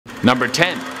Number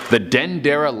 10. The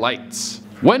Dendera lights.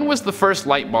 When was the first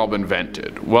light bulb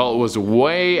invented? Well, it was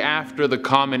way after the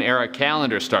Common Era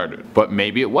calendar started, but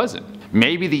maybe it wasn't.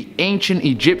 Maybe the ancient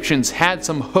Egyptians had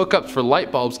some hookups for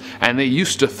light bulbs and they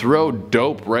used to throw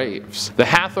dope raves. The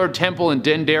Hathor Temple in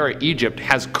Dendera, Egypt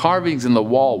has carvings in the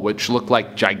wall which look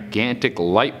like gigantic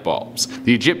light bulbs.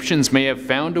 The Egyptians may have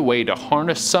found a way to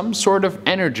harness some sort of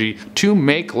energy to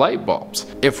make light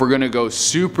bulbs. If we're gonna go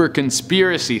super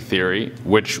conspiracy theory,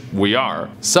 which we are,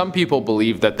 some people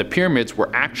believe that the pyramids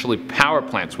were actually power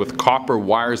plants with copper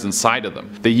wires inside of them.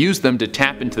 They used them to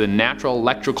tap into the natural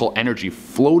electrical energy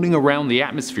floating around the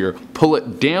atmosphere, pull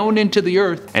it down into the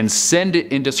earth, and send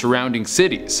it into surrounding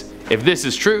cities. If this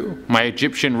is true, my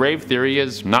Egyptian rave theory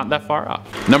is not that far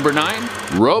off. Number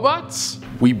 9. Robots?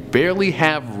 We barely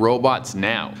have robots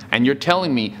now, and you're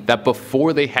telling me that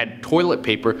before they had toilet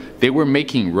paper, they were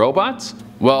making robots?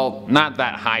 Well, not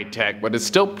that high tech, but it's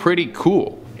still pretty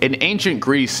cool. In ancient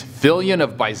Greece, Philion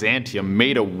of Byzantium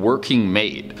made a working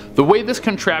maid. The way this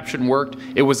contraption worked,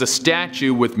 it was a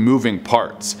statue with moving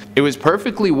parts. It was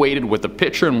perfectly weighted with a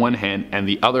pitcher in one hand and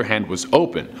the other hand was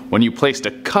open. When you placed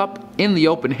a cup in the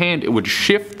open hand, it would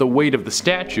shift the weight of the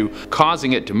statue,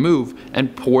 causing it to move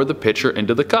and pour the pitcher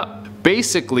into the cup.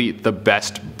 Basically the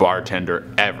best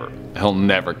bartender ever. He'll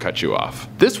never cut you off.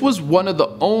 This was one of the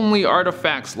only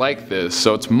artifacts like this,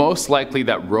 so it's most likely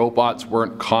that robots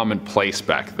weren't commonplace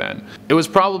back then. It was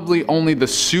probably only the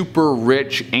super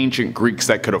rich ancient Greeks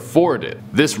that could afford it.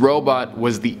 This robot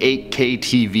was the 8K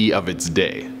TV of its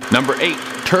day. Number 8.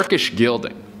 Turkish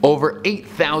gilding. Over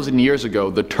 8,000 years ago,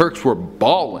 the Turks were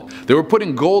ballin'. They were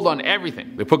putting gold on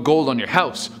everything. They put gold on your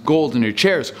house, gold on your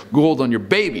chairs, gold on your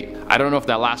baby. I don't know if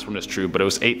that last one is true, but it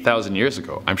was 8,000 years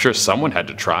ago. I'm sure someone had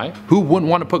to try. Who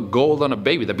wouldn't want to put gold on a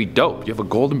baby? That'd be dope. You have a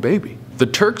golden baby. The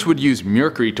Turks would use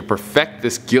mercury to perfect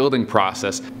this gilding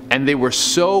process, and they were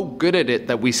so good at it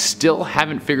that we still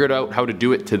haven't figured out how to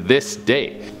do it to this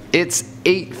day. It's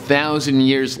 8,000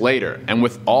 years later, and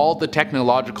with all the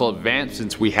technological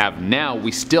advancements we have now,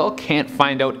 we still can't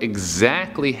find out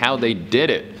exactly how they did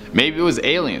it. Maybe it was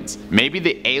aliens. Maybe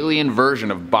the alien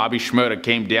version of Bobby Shmurda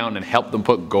came down and helped them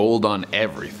put gold on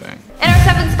everything. In our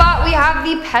 7th spot, we have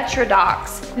the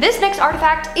Petrodox. This next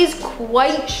artifact is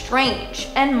quite strange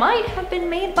and might have been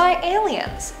made by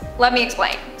aliens. Let me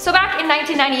explain. So back in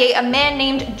 1998, a man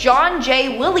named John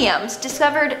J. Williams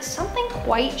discovered something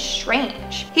quite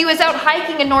strange. He was out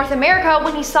hiking in North America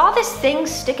when he saw this thing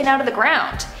sticking out of the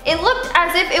ground. It looked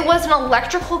as if it was an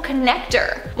electrical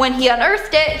connector. When he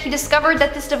unearthed it, he discovered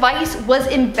that this device was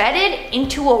embedded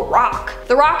into a rock.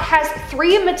 The rock has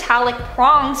 3 metallic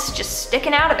prongs just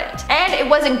sticking out of it, and it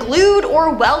wasn't glued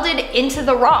or welded into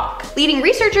the rock. Leading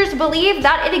researchers believe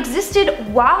that it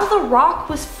existed while the rock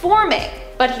was forming.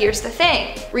 But here's the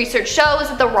thing, research shows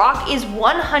that the rock is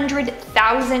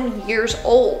 100,000 years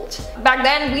old. Back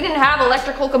then, we didn't have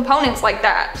electrical components like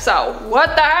that, so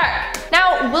what the heck?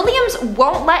 Now, Williams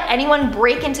won't let anyone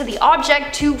break into the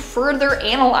object to further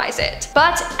analyze it,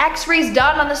 but X-rays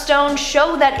done on the stone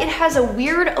show that it has a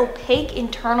weird opaque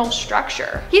internal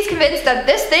structure. He's convinced that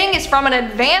this thing is from an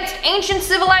advanced ancient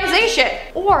civilization,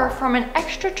 or from an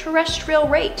extraterrestrial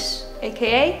race,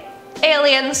 aka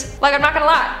aliens. Like, I'm not gonna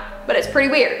lie, but it's pretty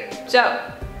weird, so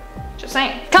just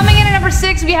saying. Coming in at number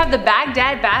 6, we have the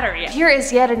Baghdad battery. Here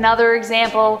is yet another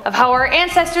example of how our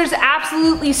ancestors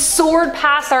absolutely soared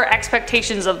past our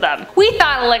expectations of them. We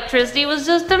thought electricity was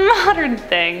just a modern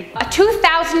thing. A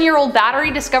 2,000-year-old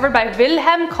battery discovered by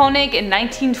Wilhelm Koenig in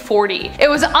 1940. It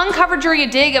was uncovered during a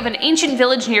dig of an ancient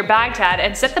village near Baghdad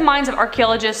and set the minds of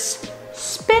archaeologists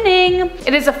spinning.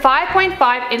 It is a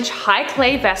 5.5-inch high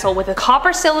clay vessel with a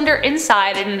copper cylinder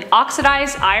inside and an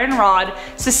oxidized iron rod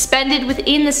suspended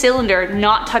within the cylinder,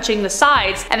 not touching the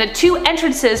sides, and the 2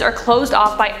 entrances are closed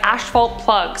off by asphalt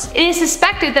plugs. It is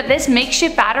suspected that this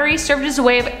makeshift battery served as a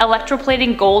way of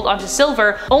electroplating gold onto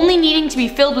silver, only needing to be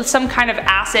filled with some kind of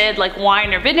acid like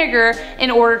wine or vinegar in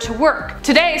order to work.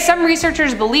 Today, some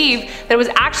researchers believe that it was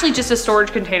actually just a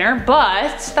storage container,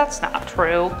 but that's not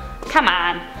true. Come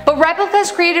on. But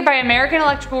replicas created by American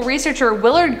electrical researcher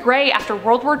Willard Gray after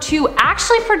World War II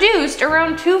actually produced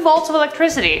around 2 volts of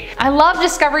electricity. I love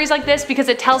discoveries like this because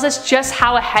it tells us just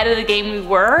how ahead of the game we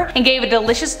were and gave a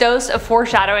delicious dose of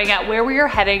foreshadowing at where we are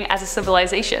heading as a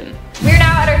civilization. We're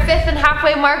now at our 5th and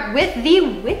halfway mark with the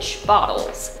witch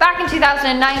bottles. Back in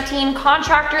 2019,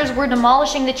 contractors were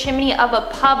demolishing the chimney of a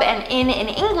pub and inn in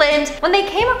England when they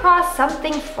came across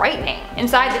something frightening.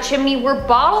 Inside the chimney were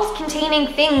bottles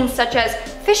containing things such as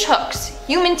fish hooks,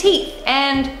 human teeth,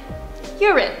 and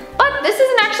urine. But this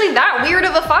isn't actually that weird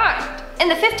of a find. In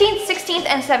the 15th, 16th,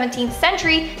 and 17th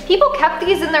century, people kept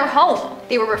these in their home.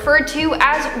 They were referred to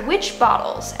as witch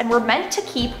bottles and were meant to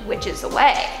keep witches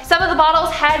away. Some of the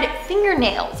bottles had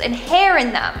fingernails and hair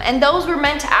in them, and those were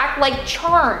meant to act like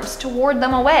charms to ward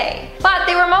them away. But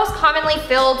they were most commonly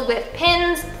filled with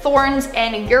pins, thorns,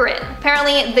 and urine.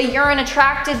 Apparently, the urine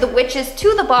attracted the witches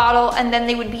to the bottle, and then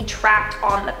they would be trapped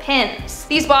on the pins.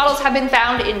 These bottles have been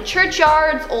found in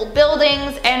churchyards, old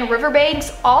buildings, and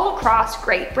riverbanks all across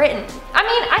Great Britain. I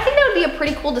mean, I think that would be a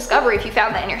pretty cool discovery if you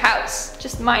found that in your house,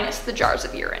 just minus the jars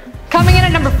of urine. Coming in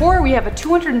at number 4, we have a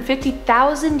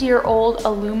 250,000-year-old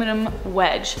aluminum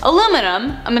wedge.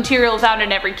 Aluminum, a material found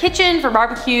in every kitchen for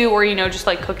barbecue or, you know, just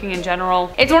like cooking in general.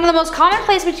 It's one of the most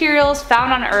commonplace materials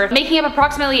found on Earth, making up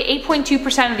approximately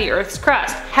 8.2% of the Earth's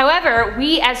crust. However,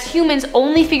 we as humans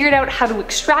only figured out how to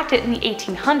extract it in the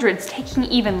 1800s, taking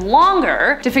even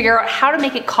longer to figure out how to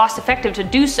make it cost-effective to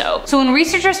do so. So when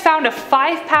researchers found a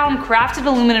 5-pound crafted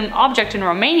aluminum object in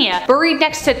Romania, buried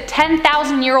next to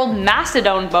 10,000-year-old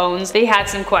mastodon bones, they had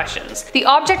some questions. The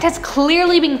object has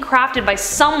clearly been crafted by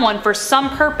someone for some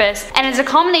purpose and is a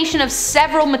combination of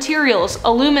several materials,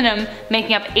 aluminum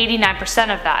making up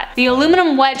 89% of that. The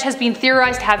aluminum wedge has been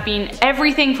theorized to have been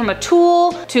everything from a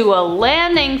tool to a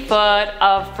landing foot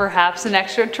of perhaps an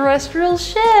extraterrestrial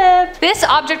ship. This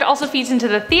object also feeds into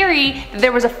the theory that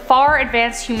there was a far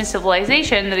advanced human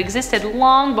civilization that existed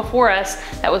long before us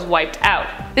that was wiped out.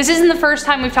 This isn't the first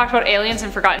time we've talked about aliens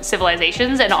and forgotten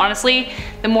civilizations, and honestly,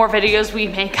 the more videos we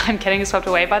make, I'm getting swept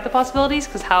away by the possibilities,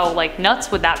 because how like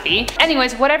nuts would that be?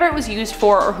 Anyways, whatever it was used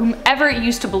for or whomever it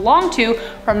used to belong to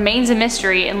remains a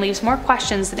mystery and leaves more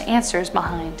questions than answers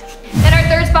behind. In our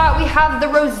third spot, we have the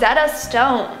Rosetta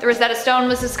Stone. The Rosetta Stone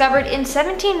was discovered in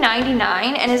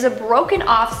 1799 and is a broken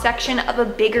off section of a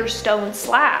bigger stone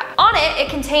slab. On it, it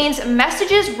contains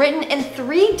messages written in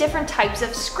 3 different types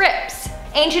of scripts: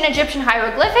 ancient Egyptian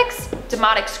hieroglyphics,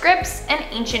 Demotic scripts, and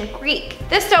ancient Greek.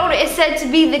 This stone is said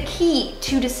to be the key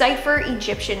to decipher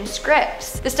Egyptian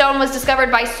scripts. The stone was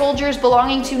discovered by soldiers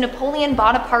belonging to Napoleon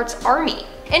Bonaparte's army.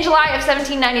 In July of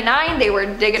 1799, they were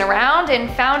digging around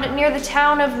and found it near the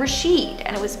town of Rashid,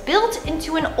 and it was built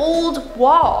into an old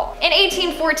wall. In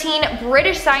 1814,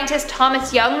 British scientist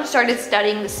Thomas Young started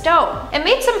studying the stone and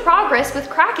made some progress with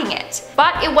cracking it.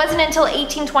 But it wasn't until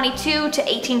 1822 to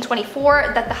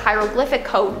 1824 that the hieroglyphic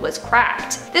code was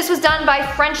cracked. This was done by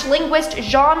French linguist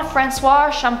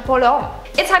Jean-François Champollion.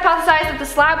 It's hypothesized that the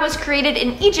slab was created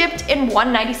in Egypt in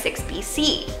 196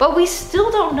 BC, but we still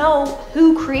don't know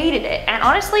who created it, and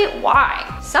honestly,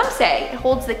 why. Some say it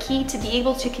holds the key to be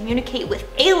able to communicate with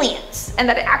aliens, and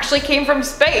that it actually came from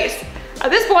space.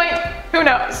 At this point, who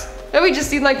knows? Maybe we just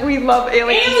seem like we love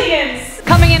aliens. Aliens!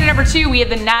 Coming in at number 2, we have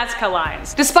the Nazca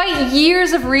Lines. Despite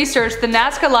years of research, the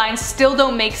Nazca Lines still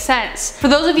don't make sense. For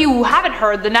those of you who haven't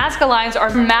heard, the Nazca Lines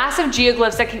are massive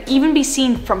geoglyphs that can even be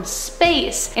seen from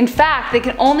space. In fact, they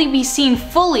can only be seen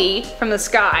fully from the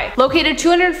sky. Located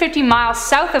 250 miles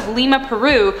south of Lima,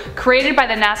 Peru, created by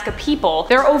the Nazca people,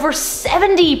 there are over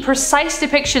 70 precise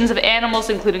depictions of animals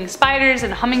including spiders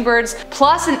and hummingbirds,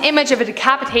 plus an image of a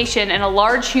decapitation and a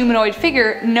large humanoid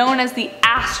figure known as the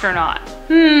astronaut.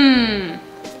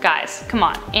 Guys, come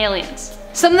on, aliens.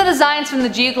 Some of the designs from the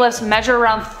geoglyphs measure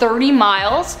around 30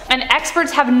 miles, and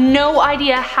experts have no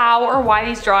idea how or why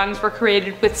these drawings were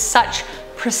created with such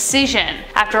precision.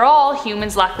 After all,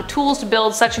 humans lack the tools to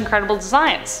build such incredible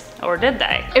designs. Or did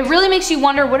they? It really makes you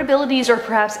wonder what abilities or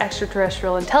perhaps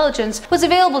extraterrestrial intelligence was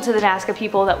available to the Nazca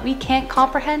people that we can't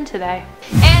comprehend today.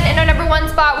 And in our number 1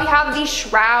 spot, we have the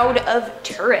Shroud of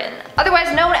Turin,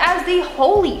 otherwise known as the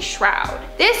Holy Shroud.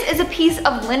 This is a piece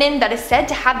of linen that is said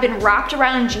to have been wrapped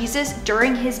around Jesus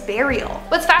during his burial.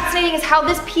 What's fascinating is how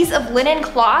this piece of linen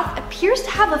cloth appears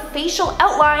to have a facial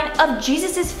outline of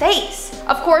Jesus's face.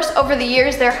 Of course, over the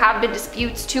years there have been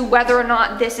disputes to whether or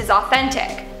not this is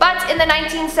authentic. But in the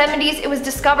 1970s, it was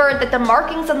discovered that the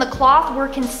markings on the cloth were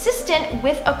consistent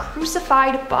with a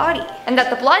crucified body, and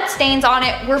that the blood stains on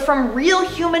it were from real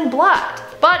human blood.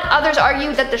 But others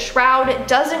argue that the shroud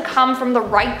doesn't come from the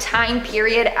right time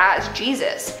period as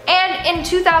Jesus. And in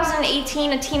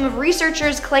 2018, a team of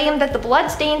researchers claimed that the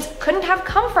bloodstains couldn't have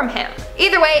come from him.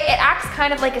 Either way, it acts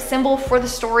kind of like a symbol for the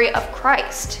story of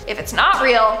Christ. If it's not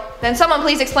real, then someone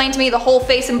please explain to me the whole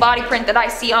face and body print that I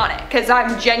see on it, because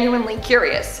I'm genuinely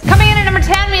curious. Coming in at number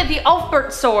 10, we have the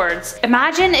Ulfbert swords.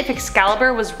 Imagine if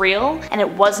Excalibur was real and it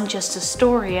wasn't just a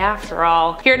story after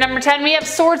all. Here at number 10, we have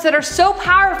swords that are so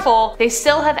powerful, they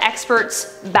still have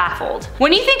experts baffled.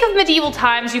 When you think of medieval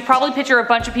times, you probably picture a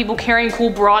bunch of people carrying cool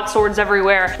broadswords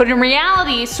everywhere, but in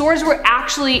reality, swords were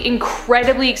actually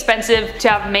incredibly expensive to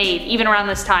have made, even even around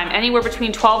this time, anywhere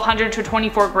between 1200 to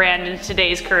 24 grand in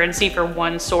today's currency for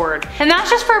one sword. And that's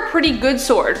just for a pretty good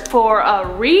sword. For a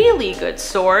really good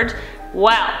sword,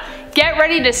 well, get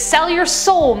ready to sell your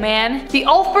soul, man. The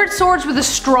Ulfbert swords were the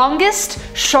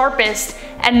strongest, sharpest,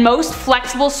 and most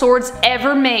flexible swords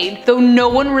ever made, though no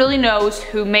one really knows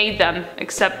who made them,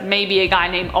 except maybe a guy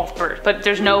named Ulfbert, but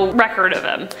there's no record of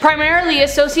him. Primarily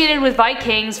associated with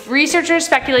Vikings, researchers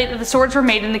speculate that the swords were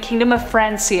made in the Kingdom of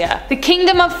Francia. The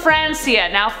Kingdom of Francia,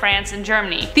 now France and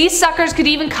Germany. These suckers could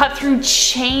even cut through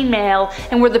chainmail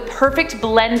and were the perfect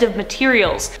blend of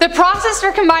materials. The process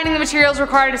for combining the materials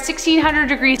required a 1600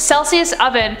 degrees Celsius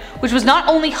oven, which was not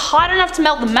only hot enough to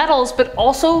melt the metals, but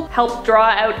also helped draw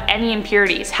out any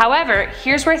impurities. However,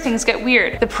 here's where things get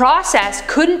weird. The process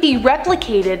couldn't be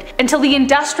replicated until the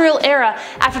industrial era,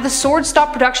 after the sword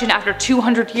stopped production after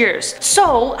 200 years.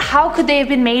 So how could they have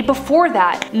been made before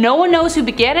that? No one knows who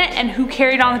began it and who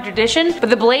carried on the tradition, but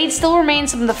the blades still remain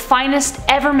some of the finest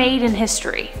ever made in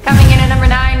history. Coming in at number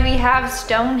 9, we have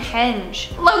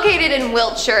Stonehenge. Located in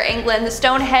Wiltshire, England, the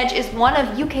Stonehenge is one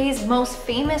of UK's most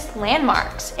famous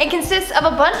landmarks. It consists of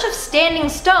a bunch of standing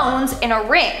stones in a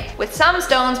ring, with some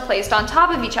stones placed on top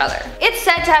of each other. It's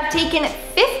said to have taken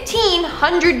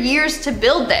 1,500 years to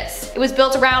build this. It was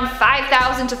built around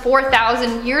 5,000 to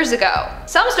 4,000 years ago.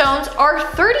 Some stones are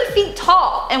 30 feet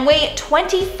tall and weigh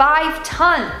 25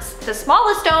 tons. The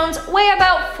smallest stones weigh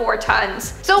about 4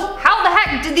 tons. So how the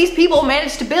heck did these people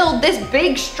manage to build this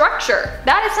big structure?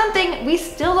 That is something we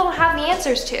still don't have the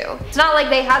answers to. It's not like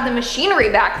they had the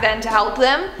machinery back then to help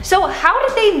them. So how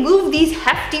did they move these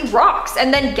hefty rocks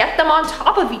and then get them on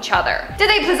top of each other? Did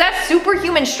they possess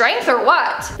superhuman strength or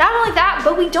what? Not only that,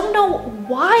 but we don't know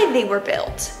why they were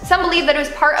built. Some believe that it was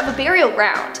part of a burial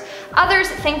ground. Others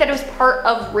think that it was part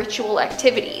of ritual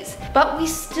activities, but we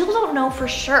still don't know for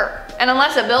sure. And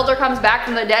unless a builder comes back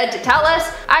from the dead to tell us,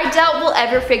 I doubt we'll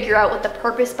ever figure out what the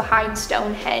purpose behind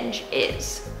Stonehenge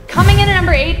is. Coming in at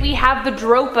number 8, we have the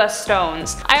Dropa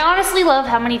stones. I honestly love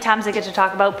how many times I get to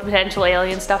talk about potential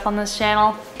alien stuff on this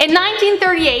channel. In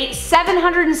 1938,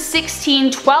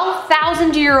 716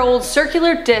 12,000-year-old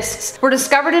circular discs were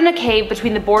discovered in a cave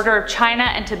between the border of China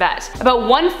and Tibet. About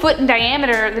 1 foot in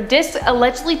diameter, the discs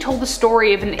allegedly told the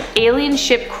story of an alien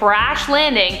ship crash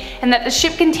landing and that the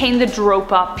ship contained the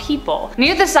Dropa people.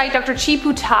 Near the site, Dr.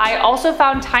 Chipu Tai also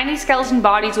found tiny skeleton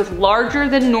bodies with larger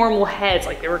than normal heads,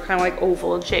 like they were kind of like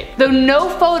oval in shape, though no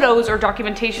photos or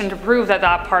documentation to prove that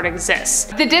that part exists.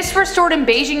 The discs were stored in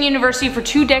Beijing University for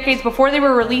 2 decades before they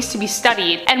were released to be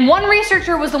studied, and one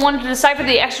researcher was the one to decipher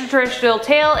the extraterrestrial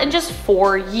tale in just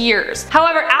 4 years.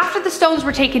 However, after the stones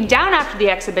were taken down after the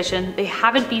exhibition, they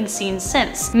haven't been seen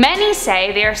since. Many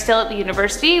say they are still at the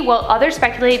university, while others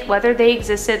speculate whether they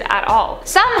existed at all.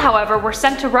 Some, however, were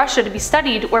sent to Russia to be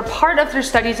studied, where part of their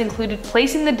studies included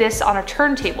placing the discs on a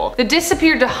turntable. The discs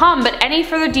appeared to hum, but any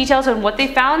further details on what they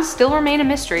found still remain a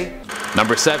mystery.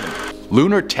 Number 7.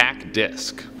 Lunar tack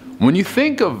disc. When you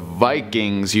think of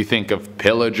Vikings, you think of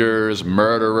pillagers,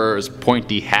 murderers,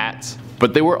 pointy hats,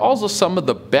 but they were also some of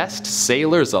the best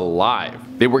sailors alive.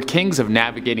 They were kings of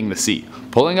navigating the sea,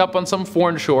 pulling up on some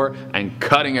foreign shore and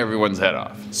cutting everyone's head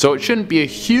off. So it shouldn't be a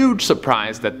huge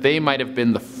surprise that they might have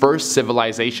been the first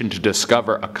civilization to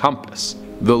discover a compass.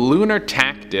 The lunar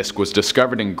tack disc was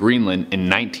discovered in Greenland in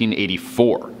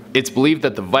 1984. It's believed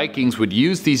that the Vikings would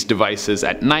use these devices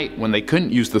at night when they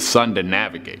couldn't use the sun to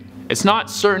navigate. It's not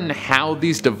certain how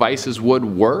these devices would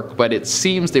work, but it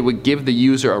seems they would give the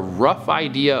user a rough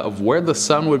idea of where the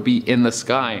sun would be in the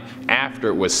sky after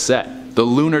it was set. The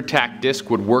lunar tack disc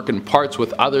would work in parts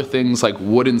with other things like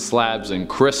wooden slabs and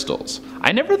crystals.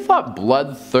 I never thought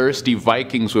bloodthirsty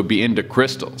Vikings would be into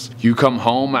crystals. You come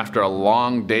home after a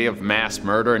long day of mass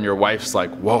murder and your wife's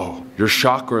like, whoa, your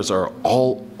chakras are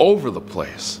all over the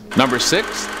place. Number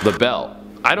 6, the bell.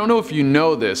 I don't know if you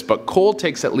know this, but coal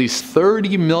takes at least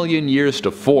 30 million years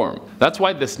to form. That's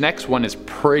why this next one is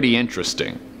pretty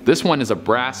interesting. This one is a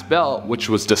brass bell which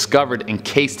was discovered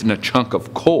encased in a chunk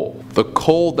of coal. The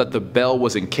coal that the bell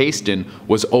was encased in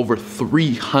was over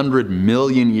 300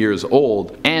 million years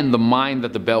old, and the mine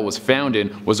that the bell was found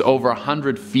in was over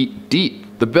 100 feet deep.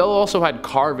 The bell also had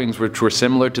carvings which were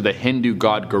similar to the Hindu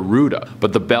god Garuda,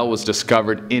 but the bell was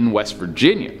discovered in West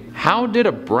Virginia. How did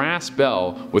a brass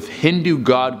bell with Hindu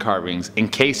god carvings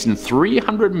encased in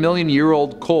 300 million year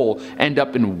old coal end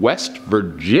up in West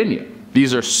Virginia?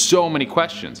 These are so many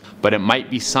questions, but it might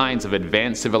be signs of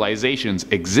advanced civilizations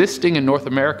existing in North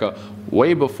America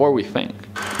way before we think.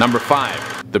 Number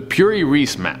 5. The Puri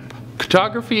Reis map.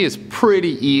 Cartography is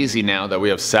pretty easy now that we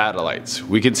have satellites.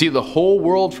 We can see the whole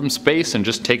world from space and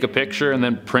just take a picture and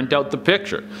then print out the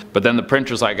picture. But then the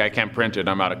printer's like, I can't print it,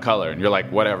 I'm out of color. And you're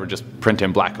like, whatever, just print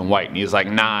in black and white. And he's like,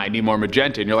 nah, I need more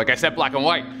magenta. And you're like, I said black and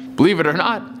white. Believe it or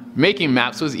not, making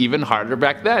maps was even harder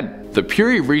back then. The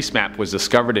Puri-Reis map was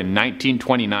discovered in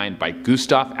 1929 by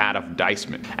Gustav Adolf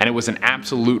Deissmann, and it was an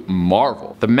absolute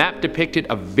marvel. The map depicted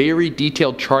a very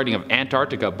detailed charting of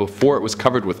Antarctica before it was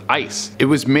covered with ice. It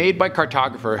was made by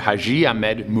cartographer Haji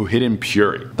Ahmed Muhyiddin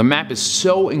Puri. The map is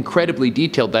so incredibly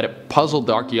detailed that it puzzled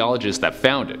the archaeologists that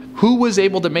found it. Who was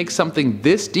able to make something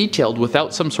this detailed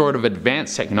without some sort of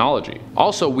advanced technology?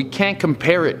 Also, we can't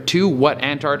compare it to what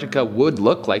Antarctica would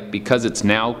look like because it's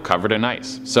now covered in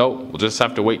ice. So we'll just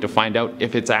have to wait to find out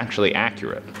if it's actually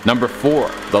accurate. Number 4.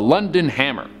 The London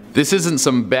Hammer. This isn't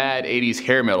some bad 80s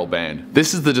hair metal band.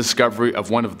 This is the discovery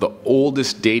of one of the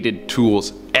oldest dated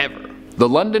tools ever. The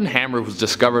London Hammer was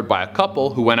discovered by a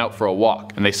couple who went out for a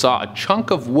walk, and they saw a chunk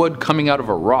of wood coming out of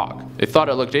a rock. They thought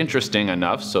it looked interesting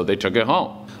enough, so they took it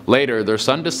home. Later, their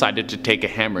son decided to take a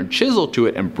hammer and chisel to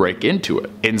it and break into it.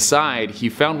 Inside, he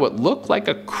found what looked like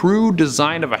a crude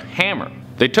design of a hammer.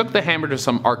 They took the hammer to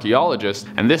some archaeologists,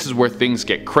 and this is where things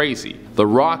get crazy. The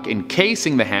rock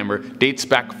encasing the hammer dates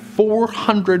back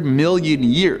 400 million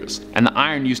years, and the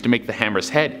iron used to make the hammer's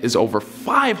head is over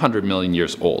 500 million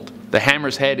years old. The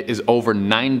hammer's head is over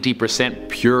 90%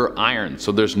 pure iron,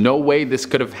 so there's no way this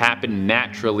could have happened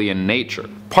naturally in nature.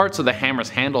 Parts of the hammer's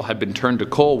handle have been turned to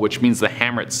coal, which means the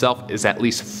hammer itself is at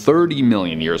least 30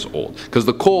 million years old, because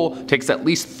the coal takes at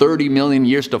least 30 million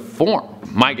years to form.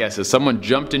 My guess is someone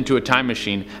jumped into a time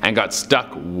machine and got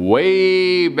stuck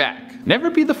way back.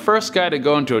 Never be the first guy to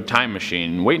go into a time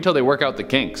machine, wait until they work out the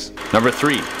kinks. Number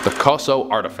 3. The Coso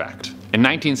Artifact. In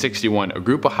 1961, a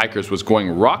group of hikers was going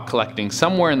rock collecting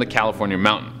somewhere in the California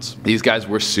mountains. These guys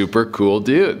were super cool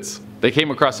dudes. They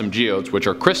came across some geodes, which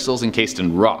are crystals encased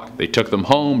in rock. They took them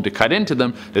home to cut into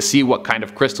them to see what kind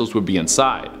of crystals would be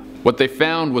inside. What they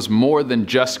found was more than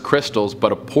just crystals,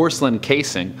 but a porcelain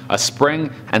casing, a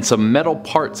spring, and some metal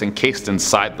parts encased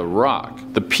inside the rock.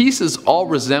 The pieces all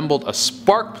resembled a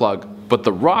spark plug, but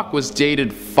the rock was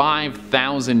dated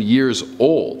 5,000 years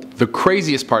old. The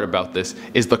craziest part about this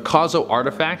is the Coso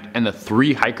artifact and the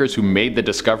 3 hikers who made the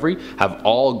discovery have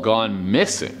all gone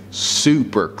missing.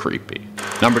 Super creepy.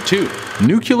 Number 2.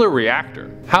 Nuclear reactor.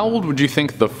 How old would you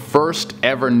think the first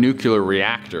ever nuclear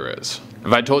reactor is?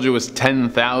 If I told you it was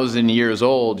 10,000 years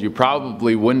old, you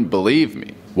probably wouldn't believe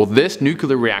me. Well, this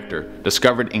nuclear reactor,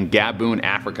 discovered in Gabon,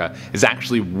 Africa, is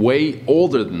actually way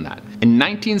older than that. In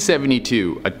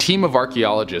 1972, a team of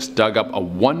archaeologists dug up a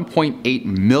 1.8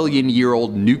 million year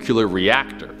old nuclear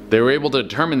reactor. They were able to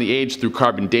determine the age through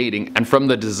carbon dating, and from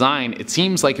the design, it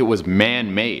seems like it was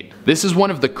man-made. This is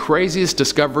one of the craziest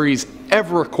discoveries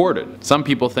ever recorded. Some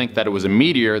people think that it was a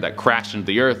meteor that crashed into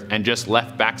the Earth and just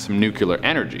left back some nuclear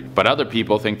energy. But other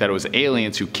people think that it was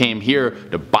aliens who came here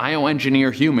to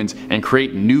bioengineer humans and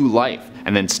create new life,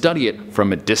 and then study it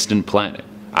from a distant planet.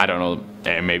 I don't know.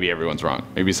 Maybe everyone's wrong.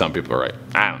 Maybe some people are right.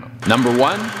 I don't know. Number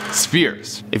 1.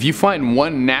 Spheres. If you find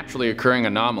one naturally occurring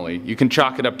anomaly, you can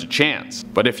chalk it up to chance.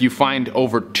 But if you find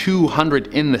over 200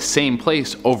 in the same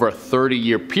place over a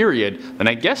 30-year period, then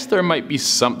I guess there might be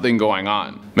something going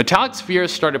on. Metallic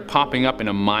spheres started popping up in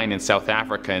a mine in South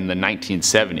Africa in the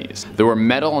 1970s. They were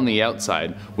metal on the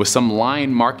outside with some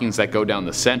line markings that go down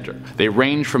the center. They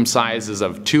range from sizes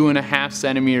of 2.5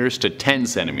 centimeters to 10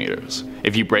 centimeters.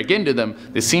 If you break into them,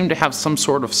 they seem to have some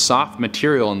sort of soft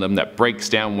material in them that breaks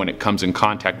down when it comes in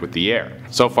contact with the air.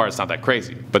 So far it's not that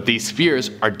crazy. But these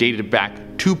spheres are dated back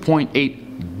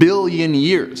 2.8 billion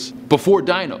years. Before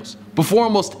dinos. Before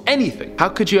almost anything. How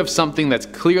could you have something that's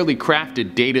clearly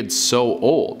crafted dated so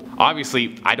old?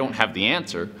 Obviously, I don't have the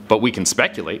answer, but we can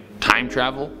speculate. Time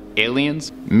travel?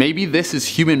 Aliens? Maybe this is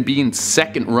human beings'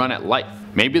 second run at life.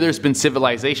 Maybe there's been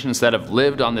civilizations that have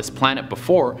lived on this planet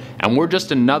before, and we're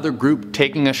just another group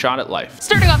taking a shot at life.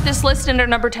 Starting off this list in our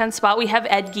number 10 spot, we have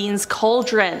Ed Gein's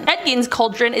cauldron. Ed Gein's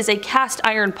cauldron is a cast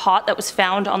iron pot that was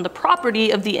found on the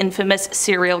property of the infamous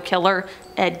serial killer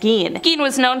Ed Gein. Gein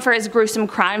was known for his gruesome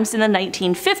crimes in the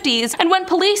 1950s, and when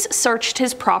police searched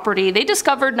his property, they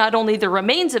discovered not only the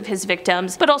remains of his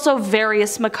victims, but also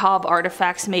various macabre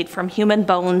artifacts made from human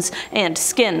bones and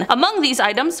skin. Among these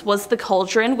items was the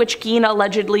cauldron, which Gein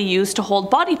allegedly used to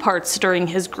hold body parts during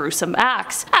his gruesome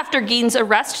acts. After Gein's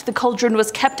arrest, the cauldron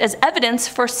was kept as evidence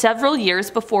for several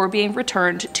years before being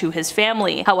returned to his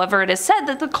family. However, it is said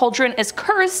that the cauldron is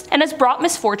cursed and has brought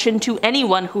misfortune to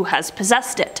anyone who has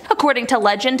possessed it. According to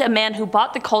legend, a man who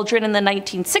bought the cauldron in the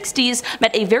 1960s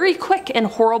met a very quick and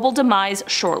horrible demise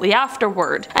shortly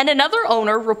afterward, and another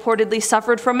owner reportedly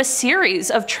suffered from a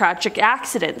series of tragic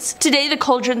accidents. Today the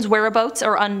cauldron's whereabouts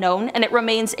are unknown, and it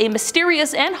remains a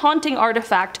mysterious and haunting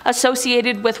artifact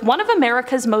associated with one of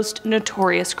America's most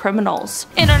notorious criminals.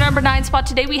 In our number 9 spot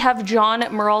today we have John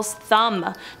Murrell's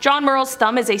thumb. John Murrell's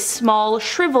thumb is a small,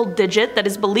 shriveled digit that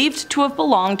is believed to have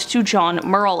belonged to John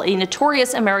Murrell, a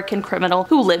notorious American criminal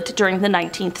who lived during the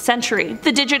 19th century.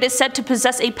 The digit is said to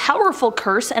possess a powerful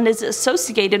curse and is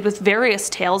associated with various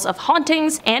tales of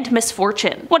hauntings and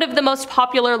misfortune. One of the most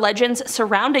popular legends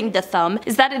surrounding the thumb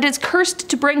is that it is cursed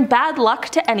to bring bad luck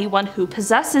to anyone who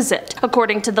possesses it.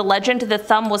 According to the legend, the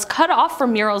thumb was cut off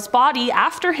from Murrell's body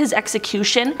after his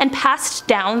execution and passed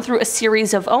down through a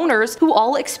series of owners who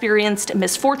all experienced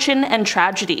misfortune and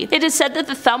tragedy. It is said that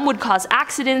the thumb would cause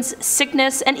accidents,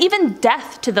 sickness, and even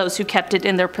death to those who kept it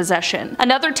in their possession.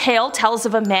 Another tale tells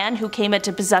of a man who came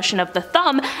into possession of the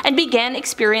thumb and began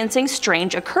experiencing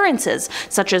strange occurrences,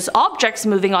 such as objects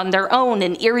moving on their own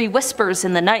and eerie whispers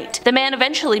in the night. The man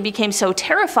eventually became so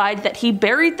terrified that he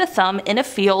buried the thumb in a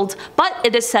field, but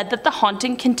it is said that the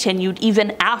haunting continued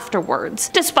even afterwards.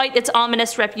 Despite its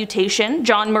ominous reputation,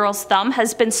 John Murrell's thumb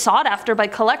has been sought after by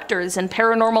collectors and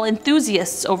paranormal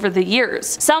enthusiasts over the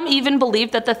years. Some even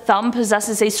believe that the thumb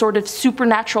possesses a sort of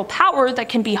supernatural power that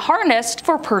can be harnessed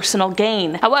for personal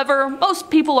gain. However, most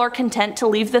people are content to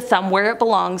leave the thumb where it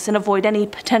belongs and avoid any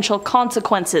potential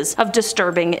consequences of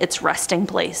disturbing its resting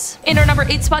place. In our number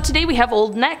 8 spot today we have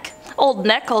Old Nick. Old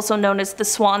Nick, also known as the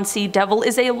Swansea Devil,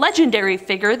 is a legendary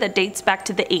figure that dates back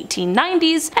to the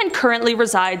 1890s and currently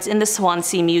resides in the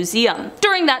Swansea Museum.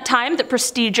 During that time, the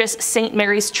prestigious St.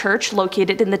 Mary's Church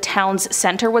located in the town's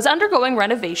centre was undergoing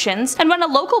renovations, and when a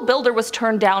local builder was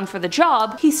turned down for the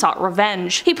job, he sought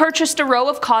revenge. He purchased a row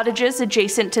of cottages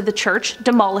adjacent to the church,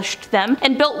 demolished them,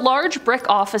 and built large brick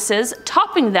offices,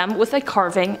 topping them with a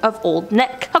carving of Old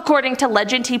Nick. According to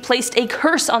legend, he placed a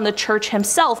curse on the church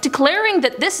himself, declaring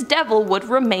that this devil would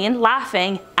remain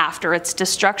laughing after its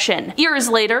destruction. Years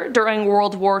later, during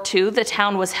World War II, the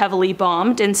town was heavily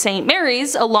bombed and St.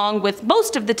 Mary's, along with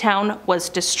most of the town, was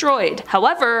destroyed.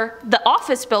 However, the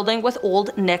office building with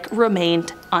Old Nick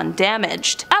remained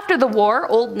undamaged. After the war,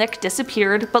 Old Nick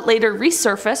disappeared, but later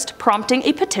resurfaced, prompting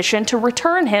a petition to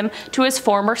return him to his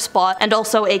former spot, and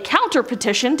also a counter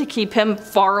petition to keep him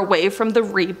far away from the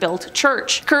rebuilt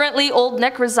church. Currently, Old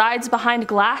Nick resides behind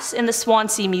glass in the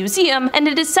Swansea Museum, and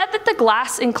it is said that the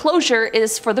glass enclosure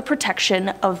is for the protection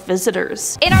of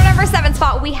visitors. In our number 7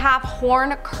 spot we have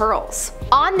horn curls.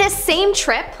 On this same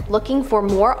trip, looking for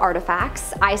more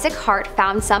artifacts, Isaac Hart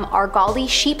found some Argali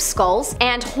sheep skulls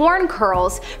and horn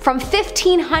curls from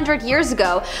 1500 years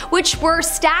ago, which were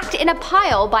stacked in a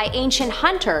pile by ancient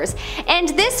hunters, and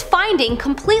this finding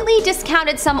completely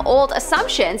discounted some old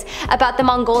assumptions about the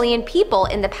Mongolian people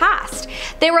in the past.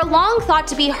 They were long thought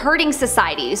to be herding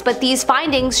societies, but these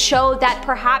findings show that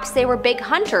perhaps they were big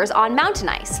hunters on mountain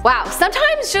ice. Wow,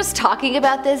 sometimes just talking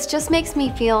about this just makes me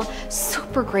feel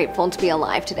super grateful to be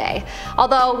alive today.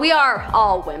 Although we are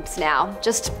all wimps now,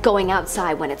 just going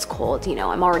outside when it's cold, you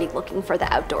know, I'm already looking for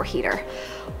the outdoor heater.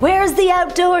 Where's the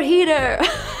outdoor heater?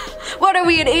 What are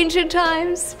we in ancient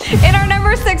times? In our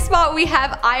number 6 spot we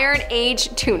have Iron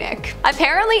Age tunic.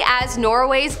 Apparently, as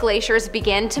Norway's glaciers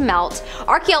begin to melt,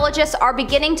 archaeologists are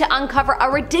beginning to uncover a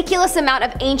ridiculous amount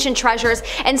of ancient treasures,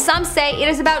 and some say it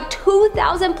is about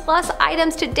 2,000 plus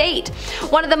items to date.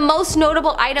 One of the most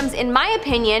notable items in my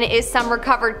opinion is some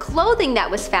recovered clothing that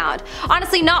was found.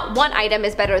 Honestly, not one item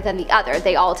is better than the other.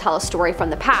 They all tell a story from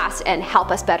the past and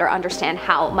help us better understand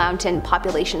how mountain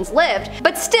populations lived.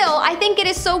 But still, I think it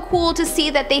is so cool to see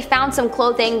that they found some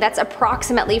clothing that's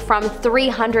approximately from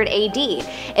 300 AD,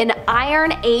 an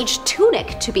Iron Age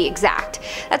tunic to be exact.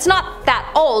 That's not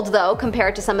that old though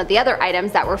compared to some of the other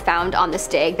items that were found on this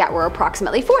dig that were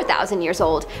approximately 4,000 years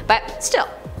old, but still,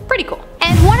 pretty cool.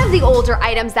 And one of the older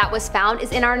items that was found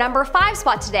is in our number 5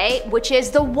 spot today, which is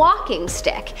the walking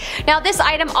stick. Now this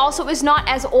item also is not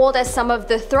as old as some of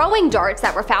the throwing darts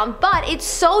that were found, but it's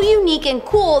so unique and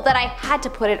cool that I had to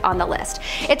put it on the list.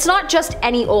 It's not just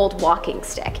any old walking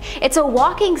stick. It's a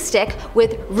walking stick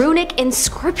with runic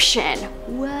inscription.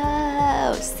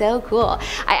 Whoa, so cool.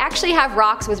 I actually have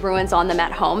rocks with ruins on them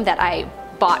at home that I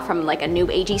bought from like a new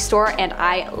agey store, and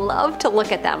I love to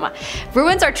look at them.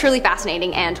 Ruins are truly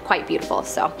fascinating and quite beautiful,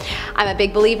 so I'm a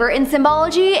big believer in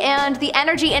symbology and the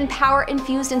energy and power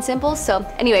infused in symbols. So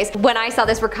anyways, when I saw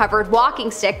this recovered walking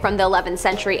stick from the 11th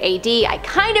century AD, I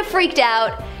kind of freaked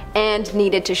out and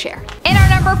needed to share. In our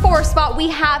number 4 spot, we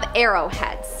have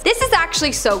arrowheads. This is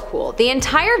actually so cool. The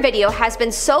entire video has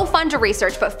been so fun to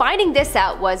research, but finding this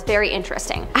out was very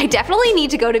interesting. I definitely need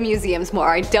to go to museums more.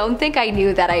 I don't think I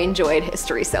knew that I enjoyed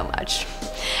history so much.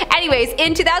 Anyways,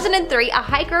 in 2003, a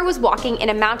hiker was walking in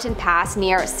a mountain pass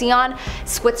near Sion,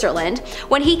 Switzerland,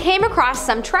 when he came across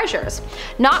some treasures.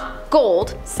 Not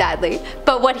gold, sadly,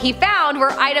 but what he found were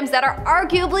items that are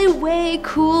arguably way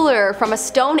cooler from a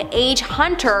Stone Age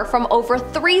hunter from over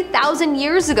 3,000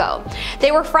 years ago.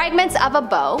 They were fragments of a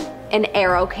bow, an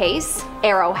arrow case,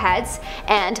 arrowheads,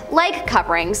 and leg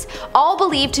coverings, all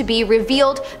believed to be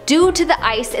revealed due to the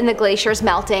ice in the glaciers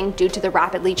melting due to the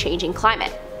rapidly changing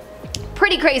climate.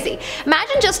 Pretty crazy.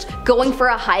 Imagine just going for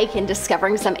a hike and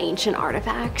discovering some ancient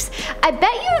artifacts. I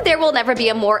bet you there will never be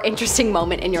a more interesting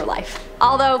moment in your life.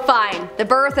 Although fine, the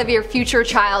birth of your future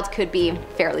child could be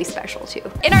fairly special too.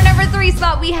 In our number 3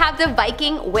 spot, we have the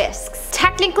Viking whisks.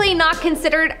 Technically not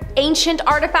considered ancient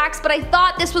artifacts, but I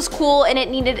thought this was cool and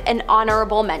it needed an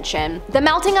honorable mention. The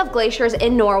melting of glaciers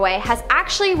in Norway has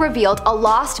actually revealed a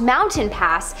lost mountain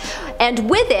pass, and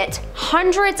with it,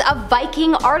 hundreds of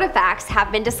Viking artifacts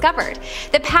have been discovered.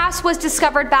 The pass was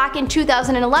discovered back in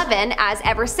 2011, as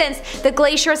ever since, the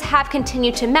glaciers have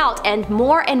continued to melt and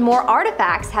more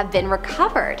artifacts have been recovered.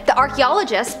 The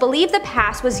archaeologists believe the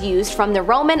pass was used from the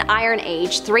Roman Iron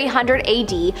Age 300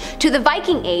 AD to the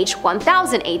Viking Age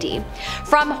 1000 AD.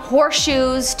 From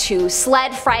horseshoes to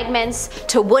sled fragments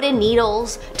to wooden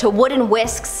needles to wooden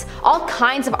whisks, all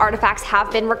kinds of artifacts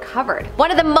have been recovered. One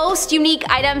of the most unique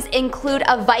items include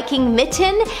a Viking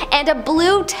mitten and a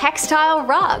blue textile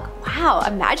rug. Wow,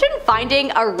 imagine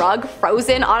finding a rug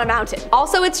frozen on a mountain.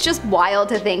 Also, it's just wild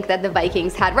to think that the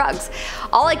Vikings had rugs.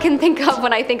 All I can think of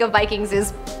when I think of Vikings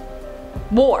is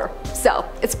war, so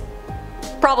it's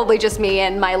probably just me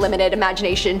and my limited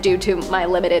imagination due to my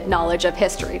limited knowledge of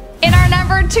history. In our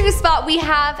number 2 spot, we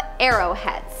have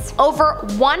arrowheads. Over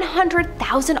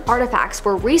 100,000 artifacts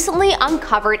were recently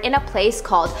uncovered in a place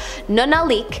called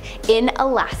Nunavik in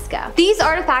Alaska. These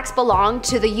artifacts belong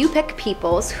to the Yupik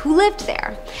peoples who lived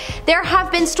there. There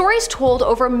have been stories told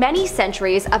over many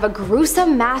centuries of a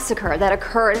gruesome massacre that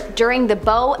occurred during the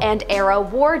bow and arrow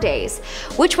war days,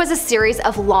 which was a series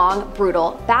of long,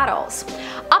 brutal battles.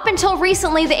 Up until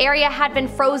recently, the area had been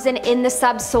frozen in the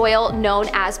subsoil known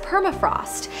as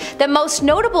permafrost. The most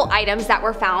notable items that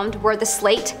were found were the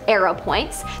slate arrow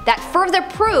points that further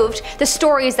proved the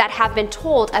stories that have been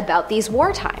told about these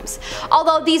war times.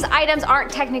 Although these items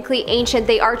aren't technically ancient,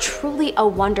 they are truly a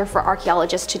wonder for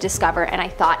archaeologists to discover, and I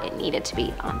thought it needed to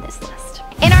be on this list.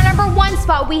 In our number 1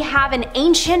 spot, we have an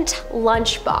ancient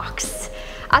lunchbox.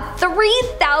 A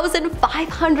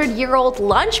 3,500-year-old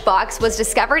lunchbox was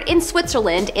discovered in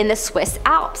Switzerland in the Swiss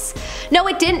Alps. No,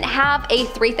 it didn't have a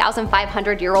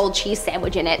 3,500-year-old cheese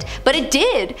sandwich in it, but it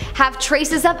did have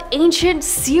traces of ancient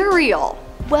cereal.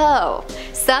 Whoa,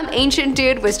 some ancient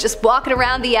dude was just walking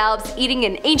around the Alps eating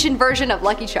an ancient version of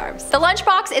Lucky Charms. The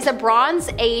lunchbox is a Bronze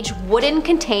Age wooden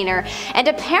container, and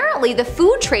apparently the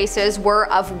food traces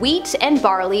were of wheat and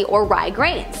barley or rye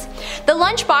grains. The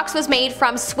lunchbox was made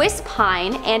from Swiss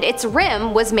pine and its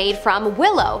rim was made from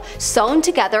willow, sewn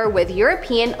together with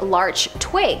European larch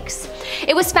twigs.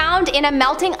 It was found in a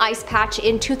melting ice patch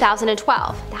in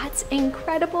 2012. That's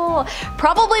incredible.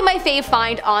 Probably my fave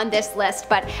find on this list,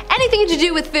 but anything to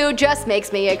do with food just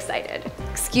makes me excited.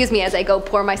 Excuse me as I go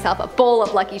pour myself a bowl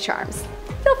of Lucky Charms.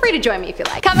 Feel free to join me if you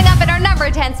like. Coming up at our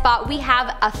number 10 spot, we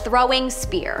have a throwing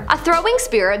spear. A throwing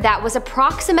spear that was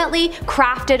approximately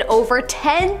crafted over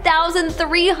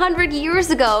 10,300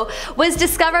 years ago was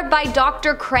discovered by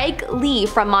Dr. Craig Lee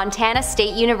from Montana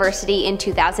State University in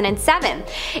 2007.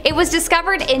 It was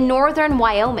discovered in northern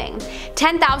Wyoming.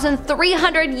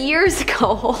 10,300 years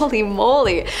ago, holy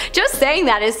moly. Just saying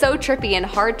that is so trippy and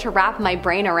hard to wrap my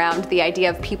brain around the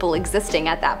idea of people existing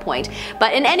at that point.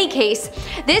 But in any case,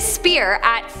 this spear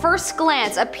at first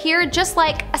glance appeared just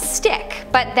like a stick,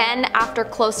 but then after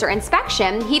closer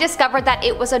inspection, he discovered that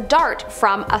it was a dart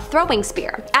from a throwing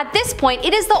spear. At this point,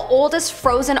 it is the oldest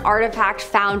frozen artifact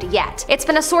found yet. It's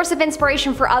been a source of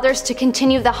inspiration for others to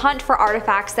continue the hunt for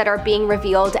artifacts that are being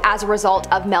revealed as a result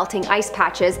of melting ice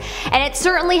patches, and it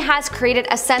certainly has created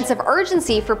a sense of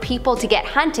urgency for people to get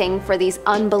hunting for these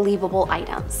unbelievable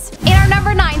items. In our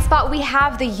number 9 spot, we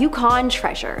have the Yukon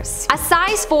treasures. A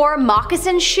size 4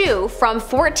 moccasin shoe from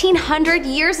 1400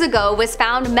 years ago was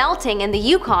found melting in the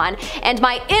Yukon, and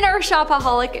my inner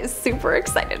shopaholic is super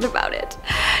excited about it.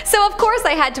 So of course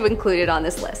I had to include it on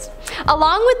this list.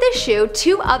 Along with this shoe,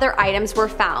 2 other items were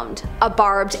found. A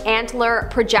barbed antler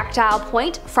projectile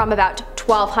point from about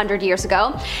 1200 years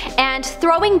ago, and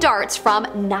throwing darts from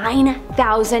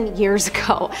 9,000 years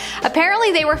ago.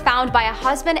 Apparently they were found by a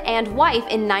husband and wife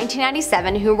in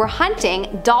 1997 who were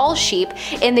hunting doll sheep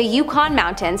in the Yukon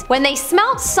mountains when they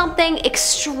smelled something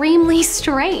extremely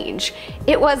strange.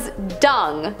 It was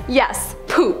dung. Yes,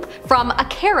 poop from a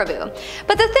caribou.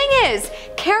 But the thing is,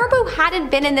 caribou hadn't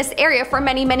been in this area for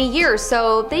many years,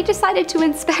 so they decided to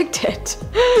inspect it.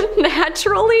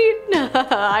 Naturally?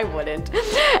 I wouldn't.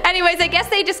 Anyways, I guess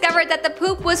they discovered that the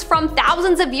poop was from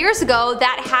thousands of years ago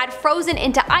that had frozen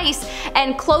into ice,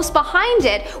 and close behind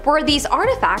it were these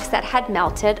artifacts that had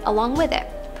melted along with it.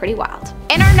 Pretty wild.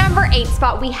 In our number 8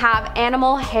 spot, we have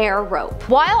animal hair rope.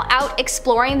 While out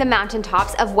exploring the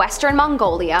mountaintops of Western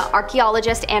Mongolia,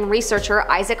 archaeologist and researcher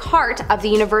Isaac Hart of the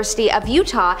University of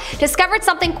Utah discovered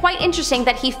something quite interesting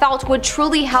that he felt would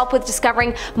truly help with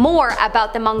discovering more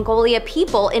about the Mongolia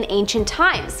people in ancient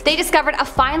times. They discovered a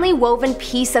finely woven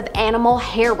piece of animal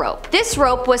hair rope. This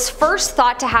rope was first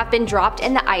thought to have been dropped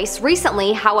in the ice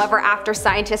recently. However, after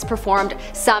scientists performed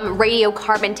some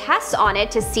radiocarbon tests on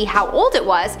it to see how old it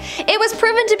was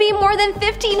proven to be more than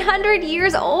 1,500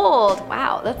 years old.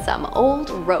 Wow, that's some old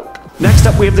rope. Next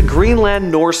up, we have the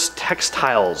Greenland Norse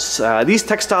textiles. These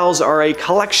textiles are a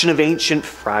collection of ancient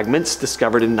fragments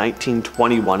discovered in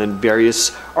 1921 in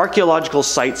various archaeological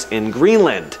sites in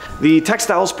Greenland. The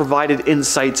textiles provided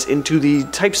insights into the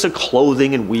types of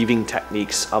clothing and weaving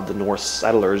techniques of the Norse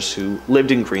settlers who lived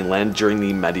in Greenland during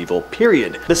the medieval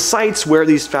period. The sites where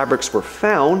these fabrics were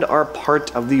found are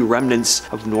part of the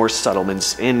remnants of Norse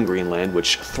settlements in Greenland,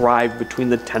 which thrived between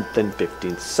the 10th and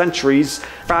 15th centuries.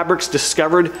 Fabrics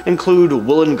discovered include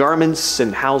woolen garments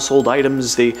and household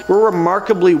items. They were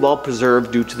remarkably well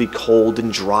preserved due to the cold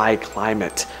and dry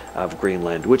climate of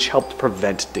Greenland, which helped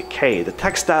prevent decay. The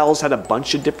textiles had a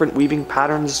bunch of different weaving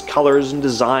patterns, colors, and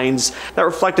designs that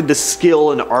reflected the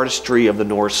skill and artistry of the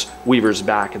Norse weavers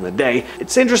back in the day.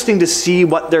 It's interesting to see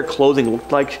what their clothing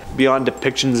looked like beyond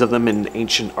depictions of them in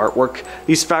ancient artwork.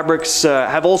 These fabrics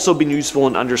have also been useful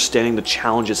in understanding the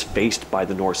challenges faced by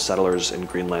the Norse settlers in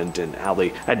Greenland and how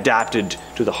they adapted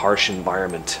to the harsh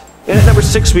environment. And at number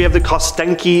 6, we have the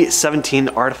Kostenki 17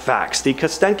 artifacts. The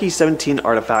Kostenki 17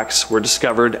 artifacts were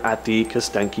discovered at the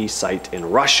Kostenki site in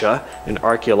Russia, an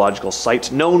archaeological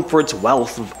site known for its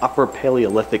wealth of Upper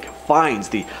Paleolithic finds.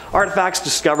 The artifacts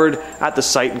discovered at the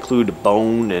site include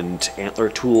bone and antler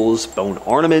tools, bone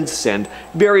ornaments, and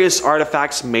various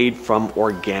artifacts made from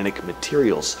organic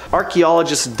materials.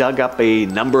 Archaeologists dug up a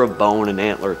number of bone and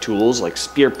antler tools like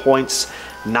spear points,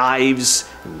 knives,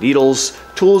 needles,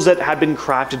 tools that had been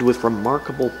crafted with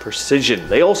remarkable precision.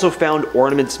 They also found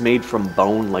ornaments made from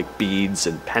bone like beads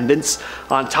and pendants.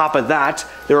 On top of that,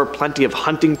 there were plenty of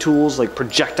hunting tools like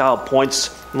projectile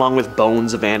points, along with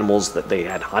bones of animals that they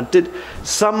had hunted.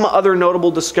 Some other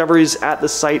notable discoveries at the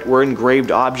site were engraved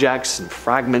objects and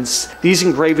fragments. These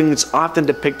engravings often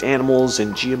depict animals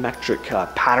in geometric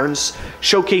patterns,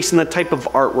 showcasing the type of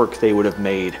artwork they would have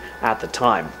made at the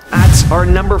time. At our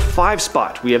number 5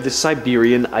 spot, we have the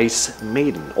Siberian Ice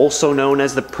Maiden, also known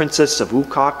as the Princess of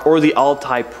Ukok or the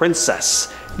Altai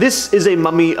Princess. This is a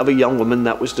mummy of a young woman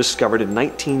that was discovered in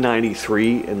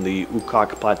 1993 in the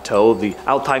Ukok Plateau of the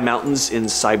Altai Mountains in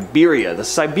Siberia. The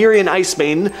Siberian Ice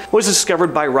Maiden was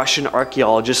discovered by Russian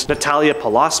archaeologist Natalia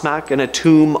Polosmak in a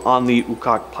tomb on the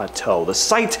Ukok Plateau. The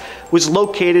site was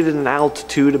located at an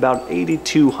altitude about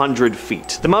 8,200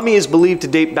 feet. The mummy is believed to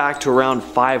date back to around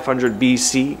 500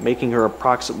 BC, making her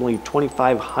approximately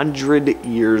 2,500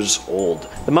 years old.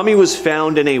 The mummy was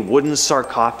found in a wooden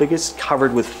sarcophagus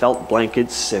covered with felt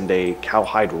blankets and a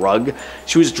cowhide rug.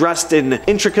 She was dressed in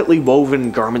intricately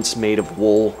woven garments made of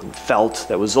wool and felt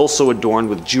that was also adorned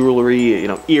with jewelry,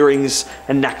 earrings,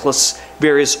 a necklace,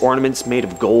 various ornaments made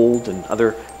of gold and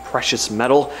other precious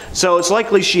metal. So it's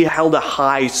likely she held a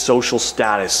high social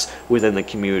status within the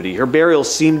community. Her burial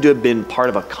seemed to have been part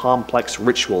of a complex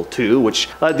ritual too, which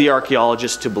led the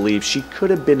archaeologists to believe she could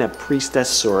have been a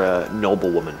priestess or a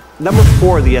noblewoman. Number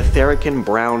 4, the Etherican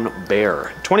brown bear.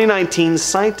 In 2019,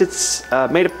 scientists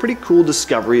made a pretty cool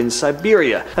discovery in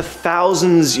Siberia. A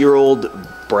thousands-year-old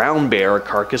brown bear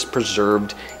carcass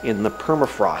preserved in the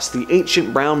permafrost. The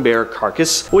ancient brown bear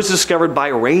carcass was discovered by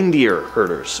reindeer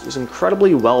herders. It was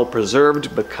incredibly well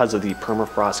preserved because of the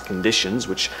permafrost conditions,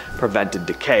 which prevented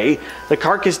decay. The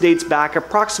carcass dates back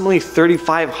approximately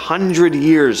 3,500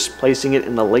 years, placing it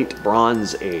in the late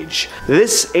Bronze Age.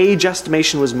 This age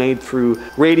estimation was made through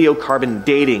radiocarbon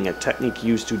dating, a technique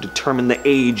used to determine the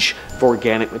age of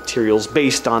organic materials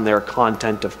based on their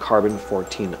content of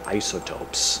carbon-14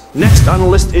 isotopes. Next on the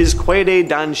list list is Quede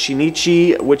Dan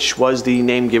Shinichi, which was the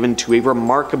name given to a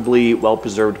remarkably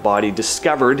well-preserved body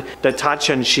discovered at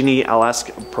Tachansini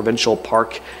Alaska Provincial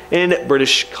Park in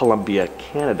British Columbia,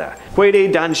 Canada.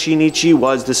 Quede Dan Shinichi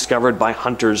was discovered by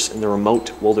hunters in the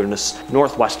remote wilderness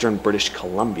northwestern British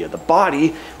Columbia. The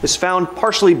body was found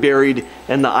partially buried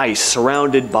in the ice,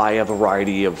 surrounded by a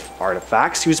variety of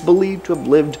artifacts. He was believed to have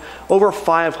lived over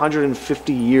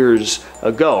 550 years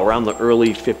ago, around the early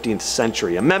 15th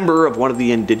century, a member of one of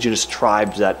the indigenous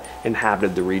tribes that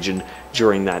inhabited the region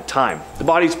during that time. The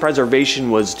body's preservation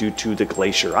was due to the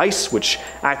glacier ice, which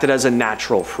acted as a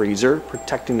natural freezer,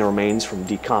 protecting the remains from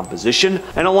decomposition.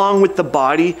 And along with the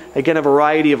body, again, a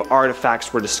variety of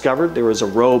artifacts were discovered. There was a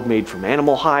robe made from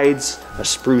animal hides, a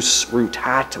spruce root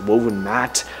hat, a woven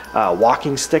mat, a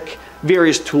walking stick,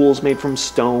 various tools made from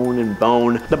stone and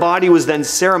bone. The body was then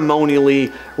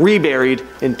ceremonially reburied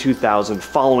in 2000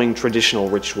 following traditional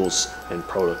rituals and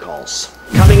protocols.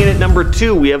 Coming in at number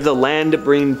 2, we have the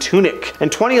Landbreen tunic. In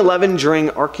 2011, during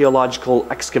archaeological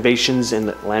excavations in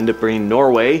Landbreen,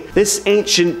 Norway, this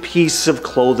ancient piece of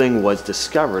clothing was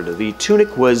discovered. The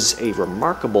tunic was a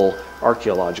remarkable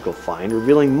archaeological find,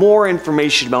 revealing more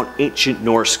information about ancient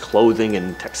Norse clothing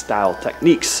and textile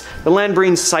techniques. The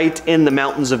Landbreen site in the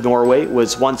mountains of Norway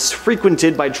was once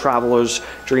frequented by travelers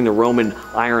during the Roman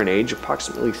Iron Age,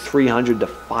 approximately 300 to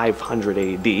 500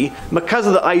 AD. Because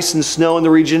of the ice and snow in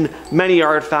the region, many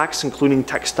artifacts, including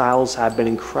textiles, have been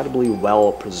incredibly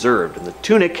well preserved. And the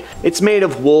tunic, it's made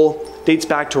of wool, dates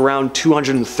back to around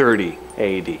 230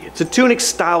 AD. It's a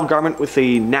tunic-style garment with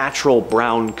a natural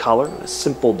brown color, a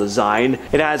simple design.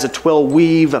 It has a twill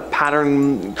weave, a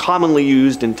pattern commonly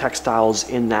used in textiles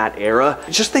in that era.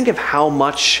 Just think of how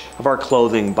much of our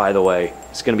clothing, by the way,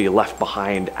 is going to be left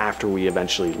behind after we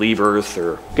eventually leave Earth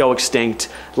or go extinct,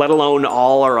 let alone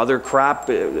all our other crap.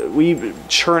 We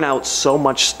churn out so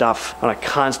much stuff on a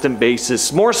constant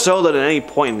basis, more so than at any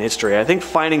point in history. I think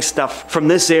finding stuff from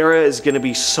this era is going to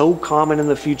be so common in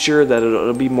the future that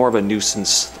it'll be more of a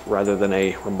nuisance rather than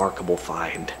a remarkable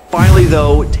find. Finally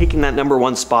though, taking that number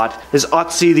 1 spot is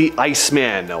Otzi the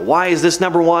Iceman. Now, why is this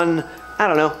number 1? I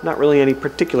don't know, not really any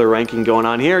particular ranking going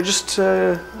on here, just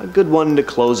a good one to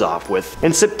close off with.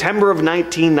 In September of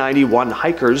 1991,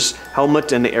 hikers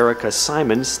Helmut and Erika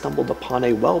Simon stumbled upon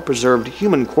a well-preserved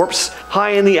human corpse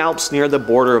high in the Alps near the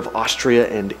border of Austria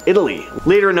and Italy.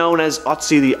 Later known as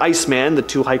Otzi the Iceman, the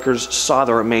two hikers saw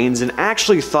the remains and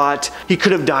actually thought he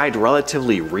could have died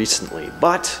relatively recently.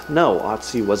 But no,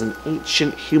 Otzi was an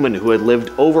ancient human who had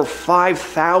lived over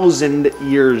 5,000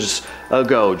 years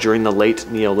ago during the late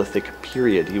Neolithic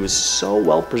period. He was so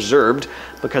well preserved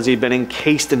because he'd been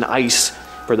encased in ice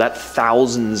for that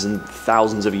thousands and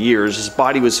thousands of years. His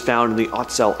body was found in the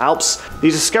Ötztal Alps.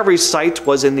 The discovery site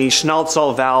was in the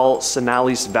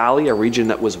Schnalzalval-Sanalis Valley, a region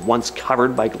that was once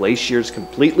covered by glaciers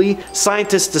completely.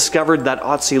 Scientists discovered that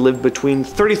Otzi lived between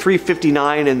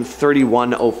 3359 and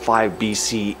 3105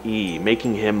 BCE,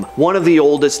 making him one of the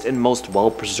oldest and most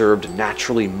well-preserved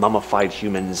naturally mummified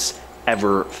humans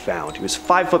ever found. He was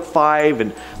 5'5"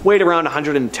 and weighed around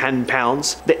 110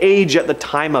 pounds. The age at the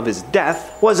time of his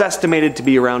death was estimated to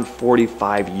be around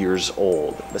 45 years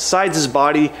old. Besides his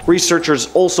body,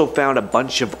 researchers also found a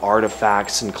bunch of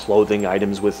artifacts and clothing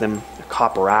items with him. A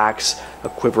copper axe, a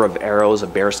quiver of arrows, a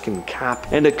bearskin cap,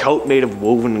 and a coat made of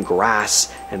woven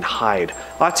grass and hide.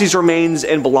 Otzi's remains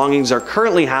and belongings are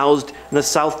currently housed in the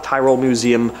South Tyrol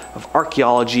Museum of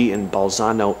Archaeology in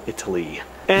Bolzano, Italy.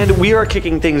 And we are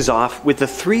kicking things off with the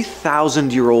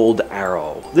 3,000-year-old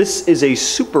arrow. This is a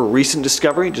super recent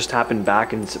discovery, it just happened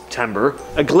back in September.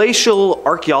 A glacial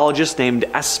archaeologist named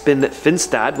Espen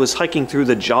Finstad was hiking through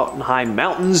the Jotunheim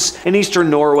Mountains in eastern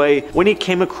Norway when he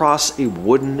came across a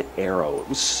wooden arrow. It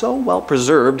was so well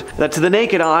preserved that to the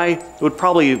naked eye, it would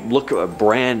probably look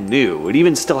brand new. It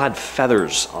even still had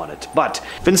feathers on it. But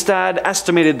Finstad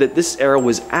estimated that this arrow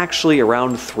was actually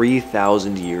around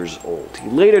 3,000 years old. He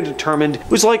later determined it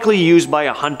was likely used by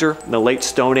a hunter in the late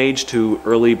Stone Age to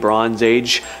early Bronze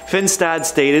Age. Finstad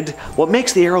stated, "What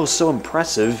makes the arrow so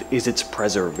impressive is its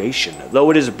preservation. Though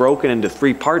it is broken into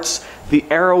 3 parts, the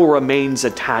arrow remains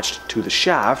attached to the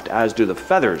shaft, as do the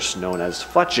feathers, known as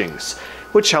fletchings,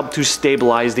 which help to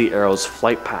stabilize the arrow's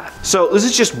flight path." So this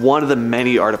is just one of the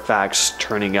many artifacts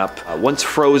turning up, once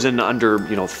frozen under,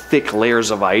 thick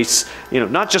layers of ice,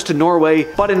 not just in Norway,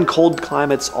 but in cold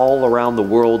climates all around the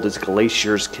world as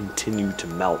glaciers continue to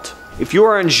melt. If you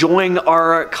are enjoying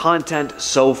our content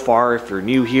so far, if you're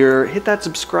new here, hit that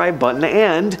subscribe button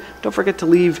and don't forget to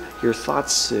leave your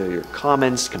thoughts, your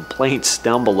comments, complaints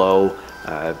down below.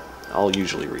 I'll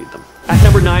usually read them. At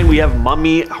number 9, we have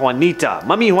Mummy Juanita.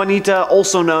 Mummy Juanita,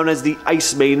 also known as the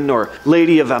Ice Maiden or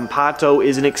Lady of Ampato,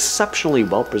 is an exceptionally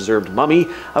well-preserved mummy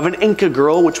of an Inca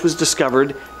girl which was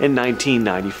discovered in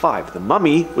 1995. The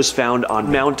mummy was found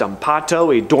on Mount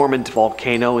Ampato, a dormant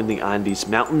volcano in the Andes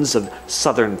Mountains of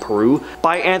southern Peru,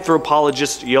 by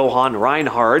anthropologist Johann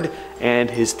Reinhard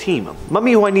and his team.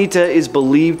 Mummy Juanita is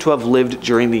believed to have lived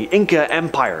during the Inca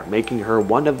Empire, making her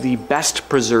one of the best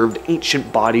preserved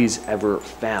ancient bodies ever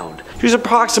found. She was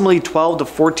approximately 12 to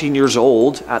 14 years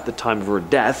old at the time of her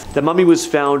death. The mummy was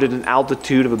found at an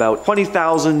altitude of about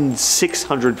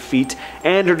 20,600 feet,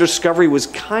 and her discovery was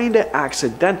kinda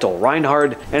accidental.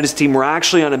 Reinhard and his team were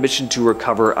actually on a mission to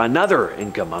recover another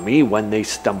Inca mummy when they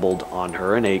stumbled on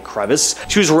her in a crevice.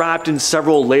 She was wrapped in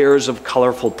several layers of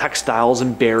colorful textiles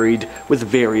and buried with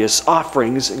various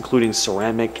offerings, including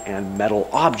ceramic and metal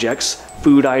objects,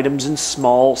 food items, and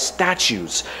small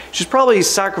statues. She was probably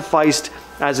sacrificed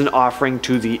as an offering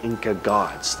to the Inca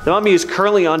gods. The mummy is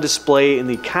currently on display in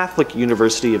the Catholic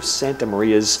University of Santa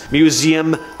Maria's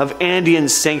Museum of Andean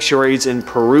Sanctuaries in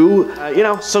Peru.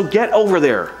 So get over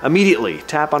there immediately.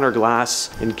 Tap on her glass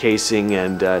encasing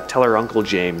and tell her Uncle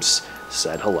James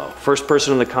said hello. First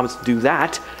person in the comments to do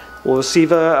that will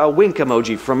receive a wink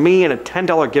emoji from me and a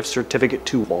 $10 gift certificate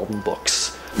to Walden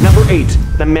Books. Number 8,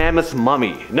 the Mammoth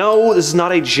Mummy. No, this is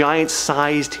not a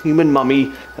giant-sized human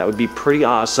mummy. That would be pretty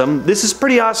awesome. This is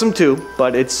pretty awesome too,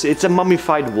 but it's a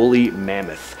mummified woolly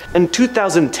mammoth. In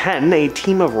 2010, a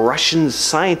team of Russian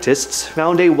scientists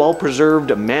found a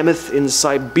well-preserved mammoth in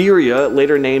Siberia,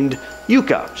 later named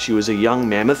Yuka. She was a young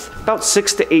mammoth, about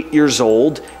 6 to 8 years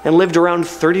old, and lived around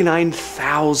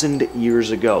 39,000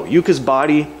 years ago. Yuka's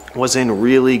body was in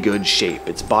really good shape.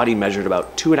 Its body measured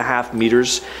about 2.5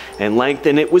 meters in length,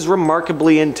 and it was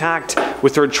remarkably intact,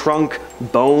 with her trunk,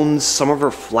 bones, some of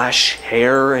her flesh,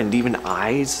 hair, and even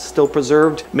eyes still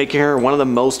preserved, making her one of the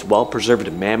most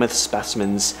well-preserved mammoth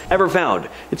specimens ever found.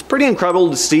 It's pretty incredible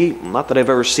to see, not that I've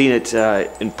ever seen it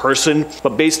in person,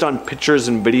 but based on pictures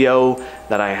and video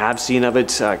that I have seen of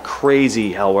it,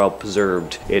 crazy how well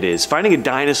preserved it is. Finding a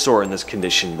dinosaur in this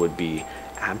condition would be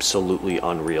absolutely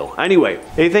unreal. Anyway,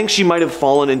 they think she might have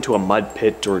fallen into a mud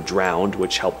pit or drowned,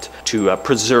 which helped to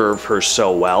preserve her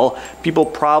so well. People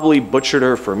probably butchered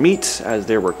her for meat, as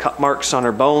there were cut marks on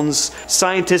her bones.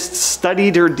 Scientists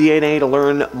studied her DNA to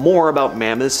learn more about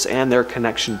mammoths and their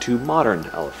connection to modern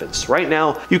elephants. Right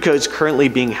now, Yuka is currently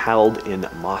being held in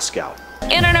Moscow.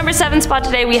 In our number 7 spot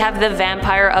today, we have the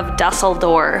Vampire of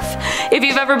Dusseldorf. If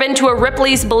you've ever been to a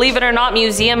Ripley's Believe It or Not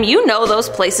museum, you know those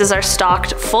places are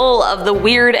stocked full of the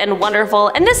weird and wonderful,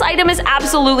 and this item is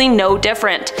absolutely no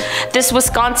different. This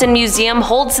Wisconsin museum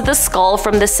holds the skull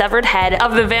from the severed head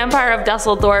of the Vampire of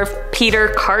Dusseldorf, Peter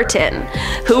Carton.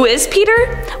 Who is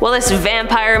Peter? Well, this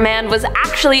vampire man was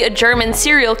actually a German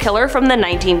serial killer from the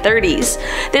 1930s.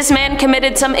 This man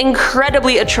committed some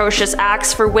incredibly atrocious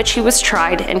acts for which he was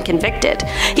tried and convicted.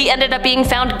 He ended up being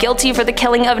found guilty for the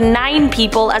killing of 9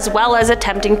 people, as well as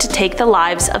attempting to take the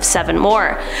lives of 7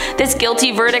 more. This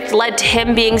guilty verdict led to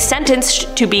him being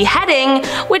sentenced to beheading,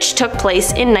 which took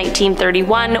place in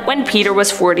 1931 when Peter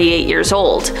was 48 years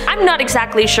old. I'm not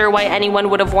exactly sure why anyone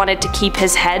would have wanted to keep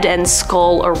his head and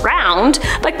skull around,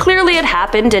 but clearly it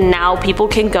happened, and now people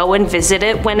can go and visit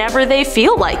it whenever they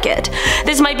feel like it.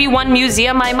 This might be one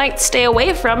museum I might stay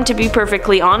away from, to be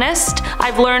perfectly honest.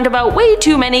 I've learned about way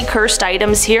too many cursed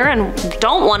items here and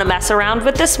don't want to mess around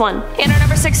with this one. In our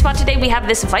number 6 spot today, we have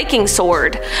this Viking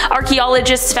sword.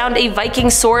 Archaeologists found a Viking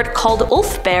sword called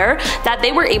Ulfberg that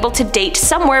they were able to date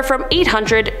somewhere from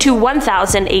 800 to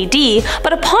 1000 AD,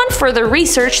 but upon further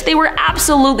research, they were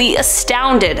absolutely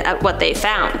astounded at what they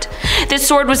found. This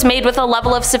sword was made with a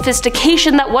level of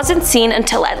sophistication that wasn't seen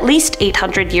until at least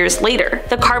 800 years later.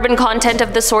 The carbon content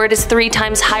of the sword is 3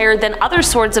 times higher than other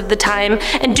swords of the time,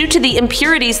 and due to the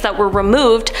impurities that were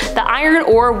removed, the iron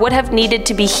ore would have needed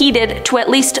to be heated to at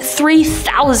least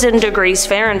 3,000 degrees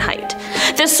Fahrenheit.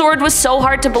 This sword was so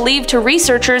hard to believe to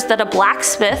researchers that a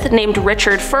blacksmith named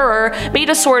Richard Furrer made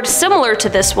a sword similar to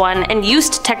this one and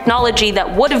used technology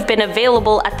that would have been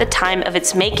available at the time of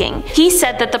its making. He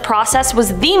said that the process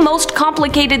was the most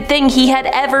complicated thing he had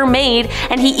ever made,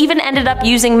 and he even ended up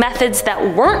using methods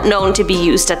that weren't known to be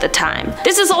used at the time.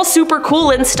 This is all super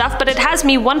cool and stuff, but it has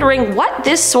me wondering what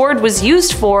this sword was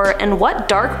used for and what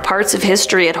dark parts of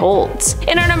history it holds.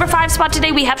 In our number 5 spot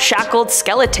today, we have shackled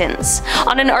skeletons.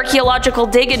 On an archaeological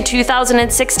dig in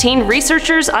 2016,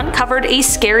 researchers uncovered a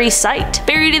scary sight.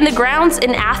 Buried in the grounds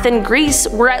in Athens, Greece,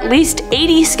 were at least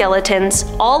 80 skeletons,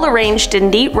 all arranged in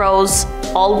neat rows,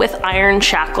 all with iron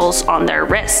shackles on their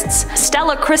wrists.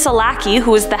 Stella Chrysolaki,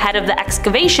 who is the head of the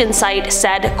excavation site,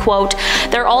 said, quote,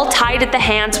 "They're all tied at the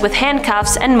hands with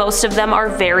handcuffs, and most of them are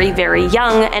very, very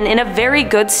young and in a very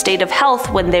good state of health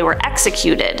when they were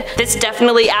executed." This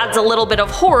definitely adds a little bit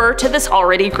of horror to this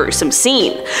already gruesome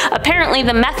scene. Apparently,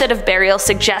 the method of burial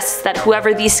suggests that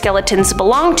whoever these skeletons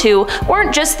belonged to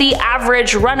weren't just the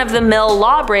average run-of-the-mill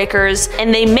lawbreakers,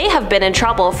 and they may have been in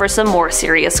trouble for some more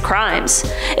serious crimes.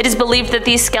 It is believed that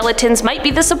these skeletons might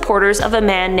be the supporters of a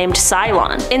man named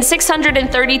Cylon. In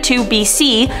 632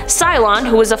 BC, Cylon,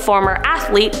 who was a former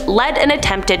athlete, led an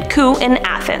attempted coup in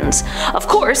Athens. Of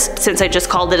course, since I just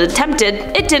called it attempted,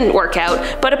 it didn't work out,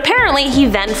 but apparently he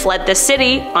then fled the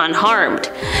city unharmed.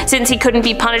 Since he couldn't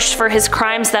be punished for his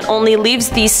crimes, that only leaves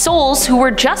these souls who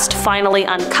were just finally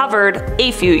uncovered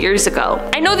a few years ago.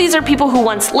 I know these are people who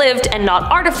once lived and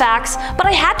not artifacts, but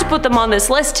I had to put them on this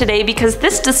list today because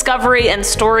this discovery and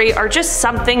story are just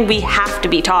something we have to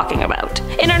be talking about.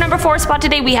 In our number 4 spot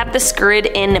today, we have the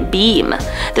Skirrid Inn Beam.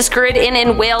 The Skirrid Inn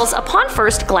in Wales, upon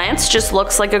first glance, just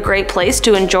looks like a great place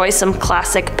to enjoy some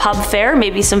classic pub fare,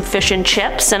 maybe some fish and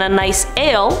chips and a nice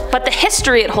ale, but the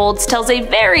history it holds tells a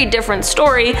very different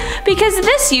story because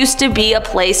this used to be a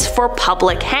place for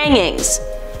public hangings.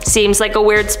 Seems like a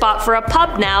weird spot for a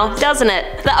pub now, doesn't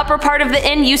it? The upper part of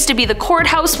the inn used to be the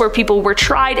courthouse where people were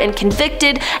tried and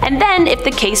convicted, and then if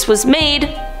the case was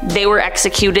made, they were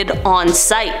executed on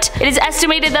site. It is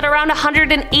estimated that around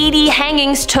 180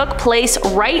 hangings took place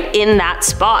right in that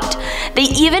spot. They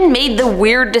even made the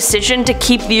weird decision to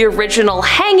keep the original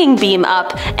hanging beam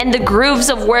up, and the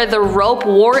grooves of where the rope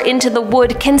wore into the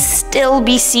wood can still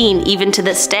be seen even to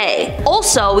this day.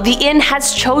 Also, the inn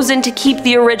has chosen to keep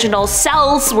the original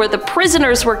cells where the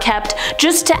prisoners were kept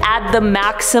just to add the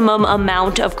maximum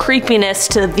amount of creepiness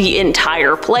to the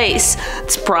entire place.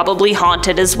 It's probably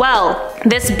haunted as well.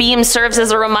 This beam serves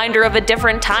as a reminder of a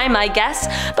different time, I guess,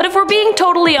 but if we're being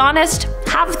totally honest,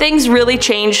 have things really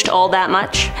changed all that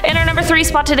much? In our number 3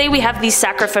 spot today, we have these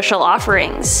sacrificial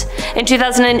offerings. In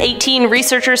 2018,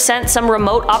 researchers sent some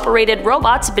remote-operated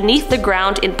robots beneath the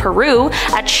ground in Peru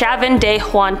at Chavín de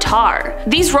Huántar.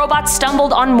 These robots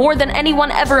stumbled on more than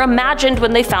anyone ever imagined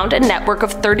when they found a network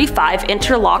of 35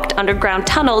 interlocked underground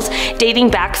tunnels dating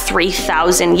back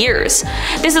 3,000 years.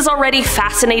 This is already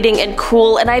fascinating and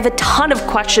cool, and I have a ton of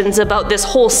questions about this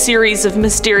whole series of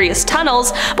mysterious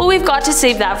tunnels, but we've got to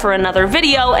save that for another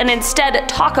video and instead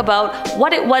talk about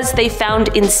what it was they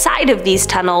found inside of these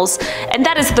tunnels, and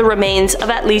that is the remains of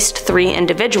at least 3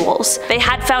 individuals. They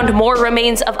had found more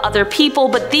remains of other people,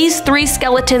 but these 3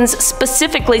 skeletons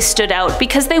specifically stood out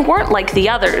because they weren't like the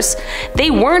others.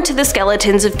 They weren't the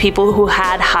skeletons of people who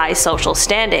had high social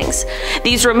standings.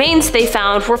 These remains they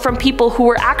found were from people who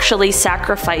were actually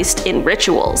sacrificed in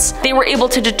rituals. They were able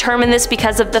to determine this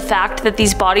because of the fact that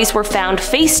these bodies were found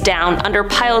face down under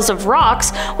piles of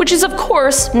rocks, which is of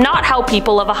course not how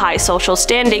people of a high social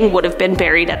standing would have been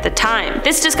buried at the time.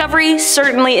 This discovery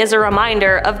certainly is a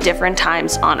reminder of different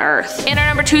times on Earth. In our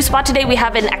number 2 spot today, we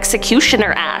have an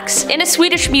executioner axe. In a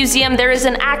Swedish museum, there is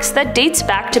an axe that dates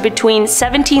back to between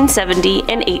 1770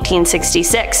 and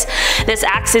 1866. This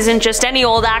axe isn't just any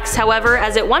old axe, however,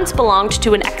 as it once belonged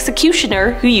to an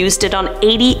executioner who used it on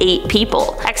 88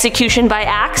 people. Execution by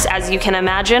axe, as you can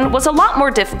imagine, was a lot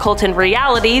more difficult in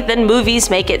reality than movies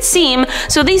make it seem,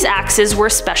 so these axes were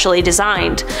specially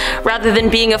designed. Rather than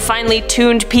being a finely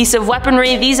tuned piece of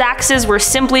weaponry, these axes were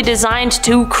simply designed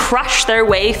to crush their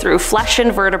way through flesh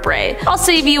and vertebrae. I'll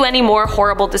save you any more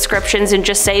horrible descriptions and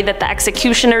just say that the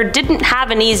executioner didn't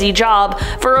have an easy job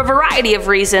for a variety of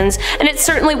reasons, and it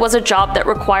certainly was a job that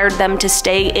required them to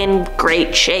stay in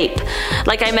great shape.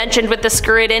 Like I mentioned with the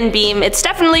Skirrid Inn Beam, it's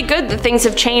definitely good that things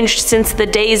have changed since the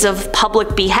days of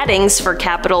public beheadings for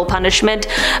capital punishment,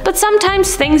 but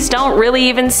sometimes things don't really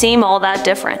even seem all that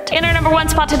different. In our number 1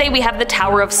 spot today, we have the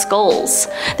Tower of Skulls.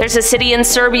 There's a city in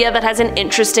Serbia that has an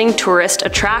interesting tourist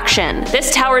attraction.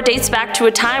 This tower dates back to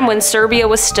a time when Serbia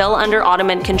was still under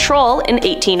Ottoman control in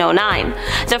 1809.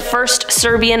 The first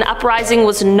Serbian uprising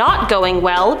was not going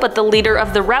well, but the leader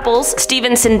of the rebels,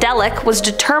 Stephen Sindelic, was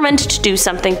determined to do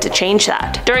something to change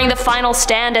that. During the final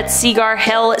stand at Cigar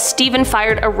Hill, Stephen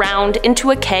fired a round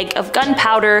into a keg of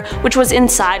gunpowder, which was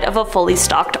inside of a fully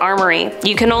stocked armory.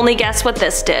 You can only guess what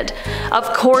this did. Of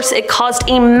course, it caused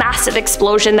a massive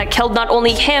explosion that killed not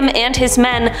only him and his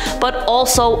men, but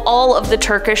also all of the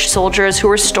Turkish soldiers who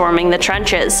were storming the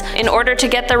trenches. In order to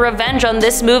get their revenge on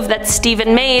this move that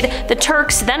Stephen made, the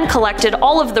Turks then collected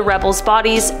all of the rebels'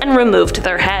 bodies and removed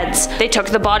their heads. They took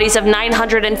the bodies of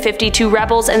 952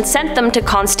 rebels and sent them to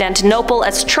Constantinople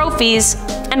as trophies.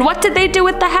 And what did they do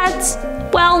with the heads?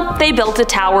 Well, they built a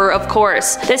tower, of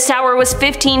course. This tower was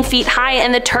 15 feet high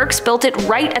and the Turks built it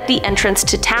right at the entrance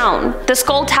to town. The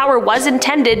skull tower was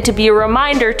intended to be a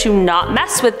reminder to not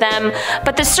mess with them,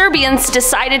 but the Serbians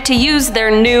decided to use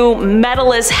their new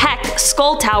metal as heck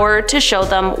skull tower to show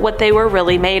them what they were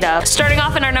really made of. Starting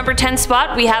off in our number 10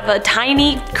 spot, we have a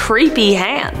tiny, creepy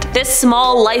hand. This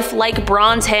small, lifelike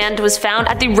bronze hand was found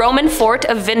at the Roman fort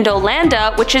of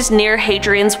Vindolanda, which is near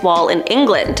Hadrian's Wall in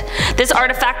England. This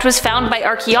artifact was found by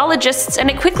archaeologists and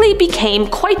it quickly became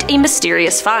quite a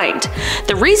mysterious find.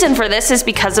 The reason for this is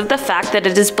because of the fact that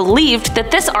it is believed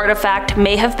that this artifact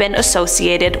may have been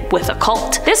associated with a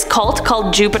cult. This cult,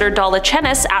 called Jupiter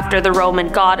Dolichenes after the Roman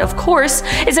god of course,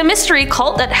 is a mystery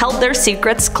cult that held their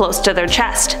secrets close to their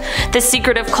chest. This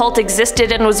secretive cult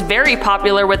existed and was very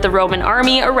popular with the Roman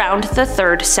army around the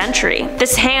 3rd century.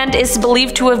 This hand is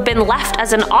believed to have been left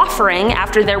as an offering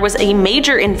after there was a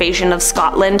major invasion of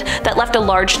Scotland that left a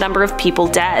large number of people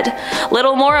dead.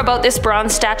 Little more about this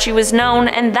bronze statue is known,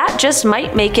 and that just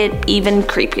might make it even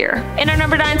creepier. In our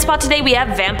number 9 spot today, we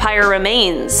have vampire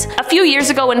remains. A few years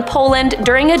ago in Poland,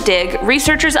 during a dig,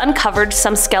 researchers uncovered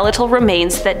some skeletal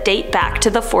remains that date back to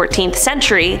the 14th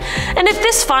century, and if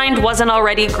this find wasn't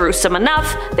already gruesome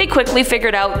enough, they quickly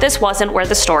figured out this wasn't where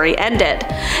the story ended.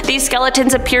 These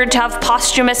skeletons appeared to have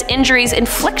posthumous injuries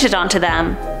inflicted onto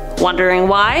them. Wondering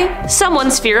why?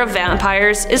 Someone's fear of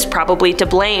vampires is probably to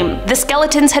blame. The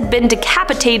skeletons had been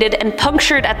decapitated and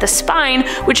punctured at the spine,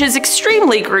 which is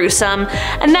extremely gruesome,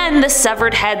 and then the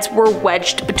severed heads were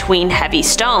wedged between heavy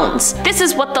stones. This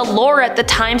is what the lore at the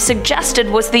time suggested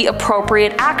was the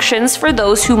appropriate actions for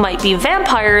those who might be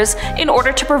vampires in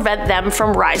order to prevent them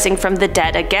from rising from the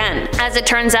dead again. As it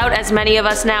turns out, as many of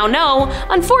us now know,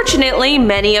 unfortunately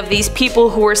many of these people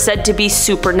who were said to be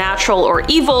supernatural or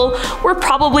evil were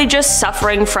probably just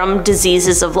suffering from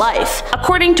diseases of life.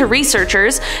 According to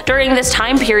researchers, during this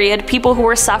time period, people who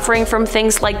were suffering from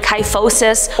things like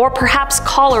kyphosis or perhaps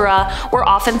cholera were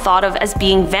often thought of as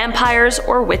being vampires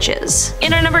or witches.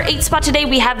 In our number 8 spot today,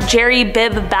 we have Jerry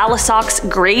Bibb Balasag's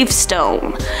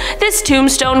gravestone. This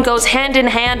tombstone goes hand in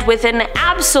hand with an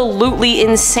absolutely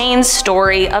insane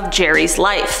story of Jerry's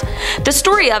life. The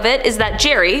story of it is that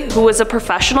Jerry, who was a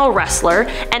professional wrestler,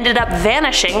 ended up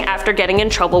vanishing after getting in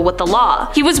trouble with the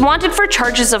law. He was wanted for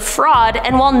charges of fraud,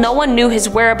 and while no one knew his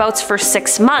whereabouts for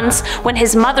 6 months, when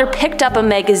his mother picked up a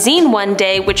magazine one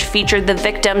day which featured the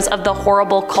victims of the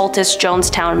horrible cultist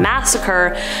Jonestown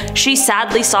massacre, she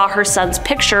sadly saw her son's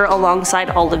picture alongside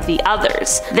all of the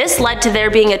others. This led to there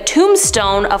being a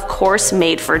tombstone, of course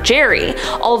made for Jerry,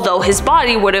 although his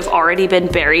body would have already been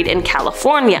buried in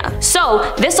California.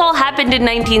 So this all happened in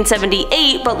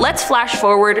 1978, but let's flash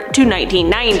forward to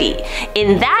 1990.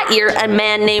 In that year, a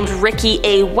man named Ricky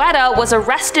A. Weta was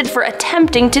arrested for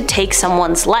attempting to take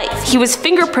someone's life. He was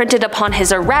fingerprinted upon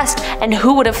his arrest, and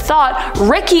who would have thought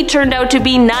Ricky turned out to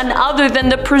be none other than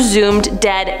the presumed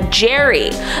dead Jerry.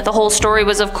 The whole story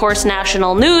was of course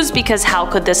national news because how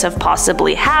could this have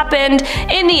possibly happened?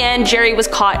 In the end, Jerry was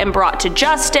caught and brought to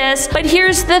justice, but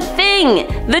here's the thing,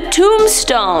 the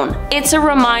tombstone. It's a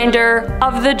reminder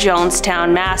of the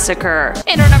Jonestown massacre.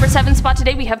 In our number 7 spot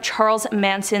today, we have Charles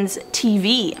Manson's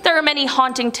TV. There are many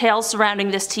haunting tales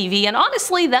surrounding this TV, and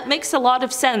honestly that makes a lot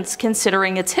of sense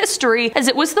considering its history, as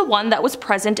it was the one that was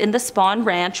present in the Spawn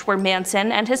Ranch where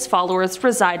Manson and his followers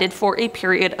resided for a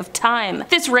period of time.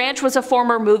 This ranch was a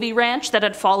former movie ranch that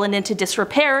had fallen into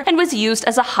disrepair and was used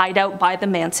as a hideout by the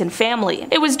Manson family.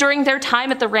 It was during their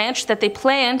time at the ranch that they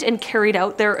planned and carried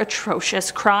out their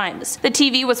atrocious crimes. The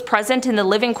TV was present in the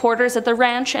living quarters at the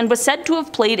ranch and was said to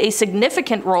have played a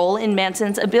significant role in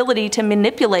Manson's ability to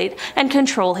manipulate and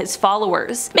control his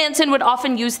followers. Manson would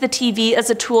often use the TV as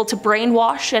a tool to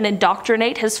brainwash and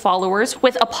indoctrinate his followers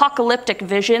with apocalyptic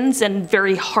visions and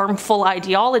very harmful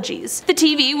ideologies. The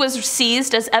TV was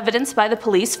seized as evidence by the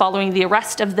police following the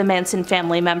arrest of the Manson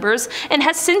family members and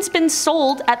has since been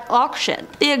sold at auction.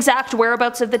 The exact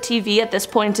whereabouts of the TV at this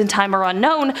point in time are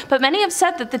unknown, but many have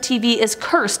said that the TV is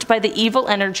cursed by the evil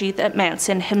energy that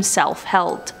Manson himself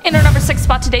held. In our number 6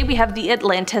 spot today, we have the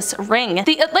Atlantis Ring.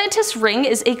 The Atlantis Ring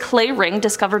is a clay ring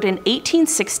discovered in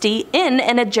 1860 in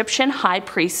an Egyptian high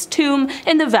priest's tomb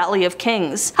in the Valley of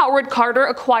Kings. Howard Carter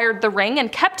acquired the ring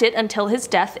and kept it until his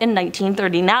death in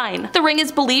 1939. The ring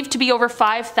is believed to be over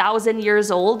 5,000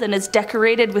 years old and is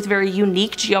decorated with very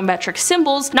unique geometric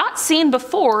symbols not seen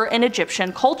before in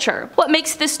Egyptian culture. What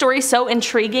makes this story so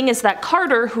intriguing is that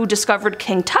Carter, who discovered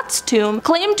King Tut's tomb,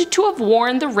 claimed to have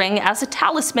worn the ring as a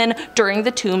talisman during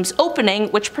the tomb's opening,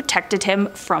 which protected him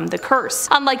from the curse.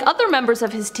 Unlike other members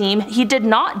of his team, he did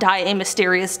not die a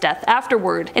mysterious death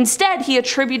afterward. Instead, he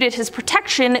attributed his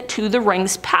protection to the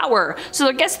ring's power. So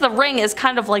I guess the ring is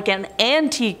kind of like an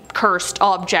anti-cursed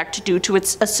object due to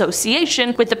its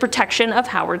association with the protection of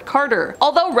Howard Carter.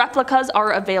 Although replicas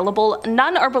are available,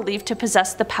 none are believed to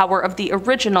possess the power of the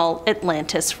original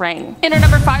Atlantis ring. In our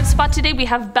number 5 spot today, we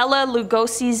have Bela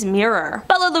Lugosi's mirror.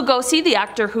 Bela Lugosi, the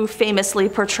actor who famously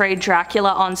portrayed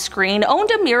Dracula on screen,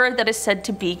 owned a mirror that is said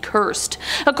to be cursed.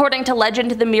 According to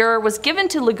legend, the mirror was given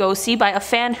to Lugosi by a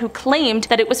fan who claimed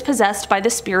that it was possessed by the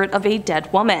spirit of a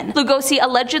dead woman. Lugosi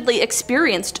allegedly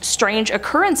experienced strange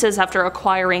occurrences after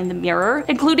acquiring the mirror,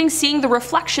 including seeing the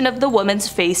reflection of the woman's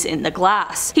face in the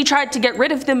glass. He tried to get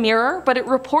rid of the mirror, but it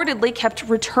reportedly kept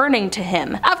returning to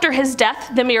him. After his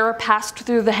death, the mirror passed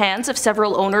through the hands of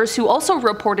several owners who also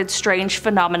reported strange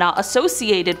phenomena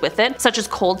associated with it, such as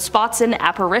cold spots and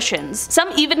apparitions.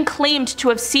 Some even claimed to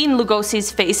have seen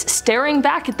Lugosi's face staring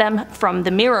back at them from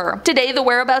the mirror. Today, the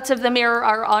whereabouts of the mirror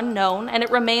are unknown, and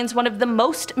it remains one of the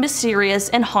most mysterious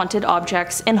and haunted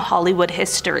objects in Hollywood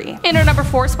history. In our number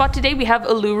 4 spot today, we have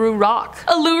Uluru Rock.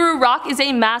 Uluru Rock is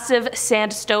a massive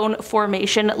sandstone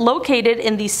formation located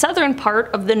in the southern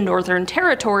part of the Northern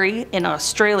Territory in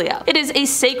Australia. It is a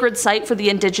sacred site for the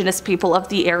indigenous people of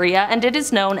the area, and it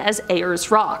is known as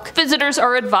Ayers Rock. Visitors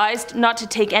are advised not to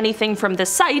take anything from the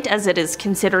site as it is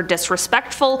considered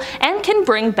disrespectful and can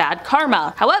bring bad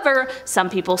karma. However, some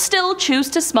people still choose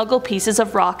to smuggle pieces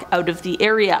of rock out of the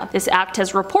area. This act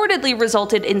has reportedly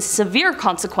resulted in severe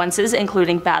consequences,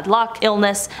 including bad luck,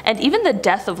 illness, and even the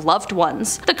death of loved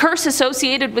ones. The curse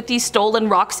associated with these stolen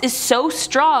rocks is so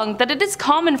strong that it is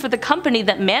common for the company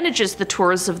that manages the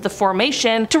tours of the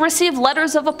formation to receive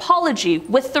letters of apology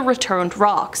with the returned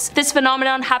rocks. This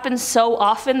phenomenon happens so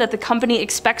often that the company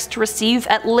expects to receive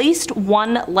at least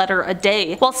one letter a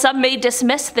day. While some may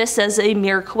dismiss this as a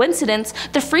mere coincidence,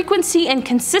 the frequency and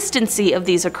consistency of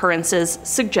these occurrences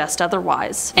suggest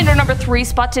otherwise. In our number 3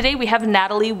 spot today, we have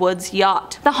Natalie Wood's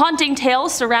yacht. The haunting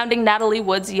tales surrounding Natalie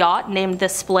Wood's yacht, named the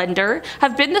Splendor,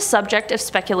 have been the subject of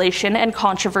speculation and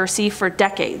controversy for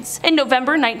decades. In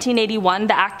November 1981,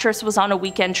 the actress was on a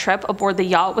weekend trip aboard the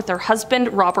yacht with her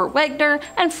husband Robert Wagner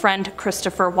and friend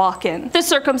Christopher Walken. The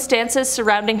circumstances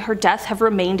surrounding her death have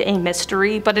remained a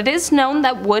mystery, but it is known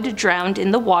that Wood drowned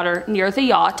in the water near the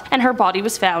yacht and her body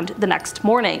was found the next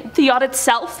morning. The yacht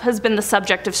itself has been the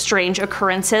subject of strange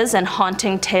occurrences and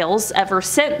haunting tales ever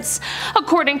since.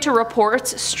 According to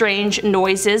reports, strange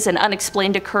noises and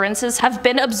unexplained occurrences have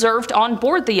been observed on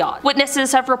board the yacht.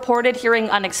 Witnesses have reported hearing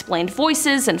unexplained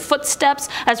voices and footsteps,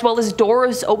 as well as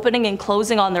doors opening and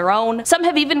closing on their own. Some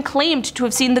have even claimed to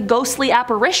have seen the ghostly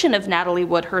apparition of Natalie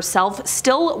Wood herself,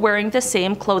 still wearing the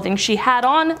same clothing she had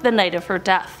on the night of her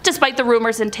death. Despite the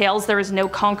rumors and tales, there is no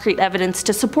concrete evidence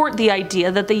to support the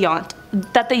idea that the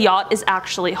yacht is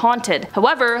actually haunted.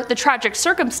 However, the tragic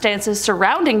circumstances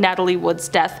surrounding Natalie Wood's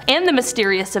death and the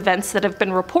mysterious events that have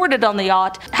been reported on the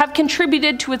yacht have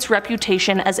contributed to its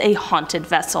reputation as a haunted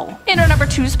vessel. In our number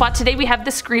 2 spot today, we have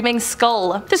the Screaming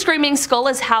Skull. The Screaming Skull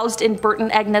is housed in Burton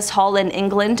Agnes Hall in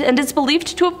England and is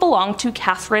believed to have belonged to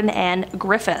Catherine Anne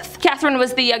Griffith. Catherine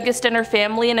was the youngest in her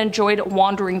family and enjoyed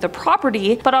wandering the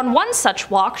property, but on one such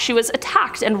walk she was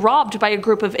attacked and robbed by a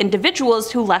group of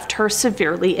individuals who left her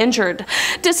severely injured.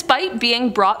 Despite being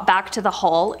brought back to the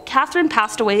hall, Catherine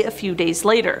passed away a few days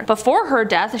later. Before her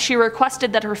death, she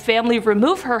requested that her family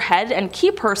remove her head and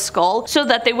keep her skull so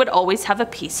that they would always have a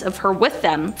piece of her with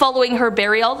them. Following her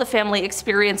burial, the family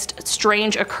experienced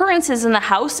strange occurrences in the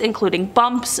house, including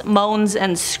bumps, moans,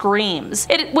 and screams.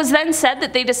 It was then said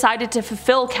that they decided to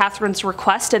fulfill Catherine's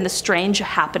request and the strange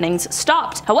happenings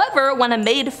stopped. However, when a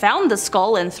maid found the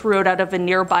skull and threw it out of a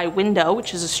nearby window,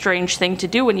 which is a strange thing to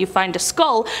do when you find a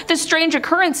skull, the strange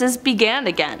occurrences began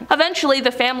again. Eventually,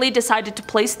 the family decided to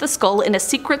place the skull in a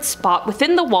secret spot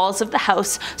within the walls of the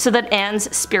house so that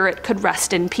Anne's spirit could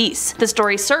rest in peace. The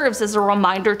story serves as a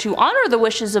reminder to honor the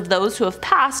wishes of those who have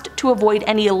passed to avoid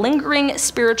any lingering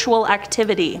spiritual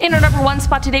activity. In our number 1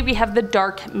 spot today, we have the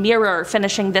Dark Mirror,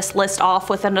 finishing this list off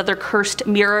with another cursed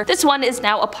mirror. This one is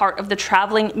now a part of the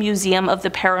Traveling Museum of the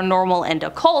Paranormal and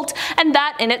Occult, and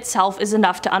that in itself is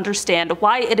enough to understand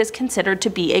why it is considered to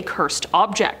be a cursed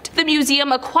object. The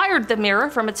museum acquired the mirror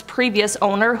from its previous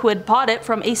owner, who had bought it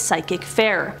from a psychic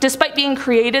fair. Despite being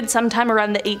created sometime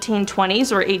around the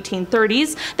 1820s or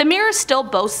 1830s, the mirror still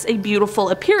boasts a beautiful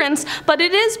appearance, but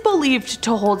it is believed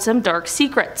to hold some dark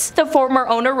secrets. The former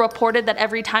owner reported that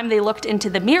every time they looked into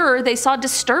the mirror, they saw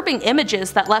disturbing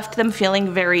images that left them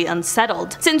feeling very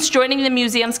unsettled. Since joining the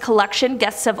museum's collection,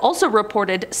 guests have also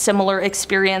reported similar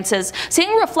experiences,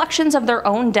 seeing reflections of their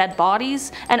own dead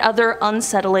bodies and other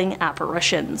unsettling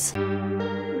apparitions.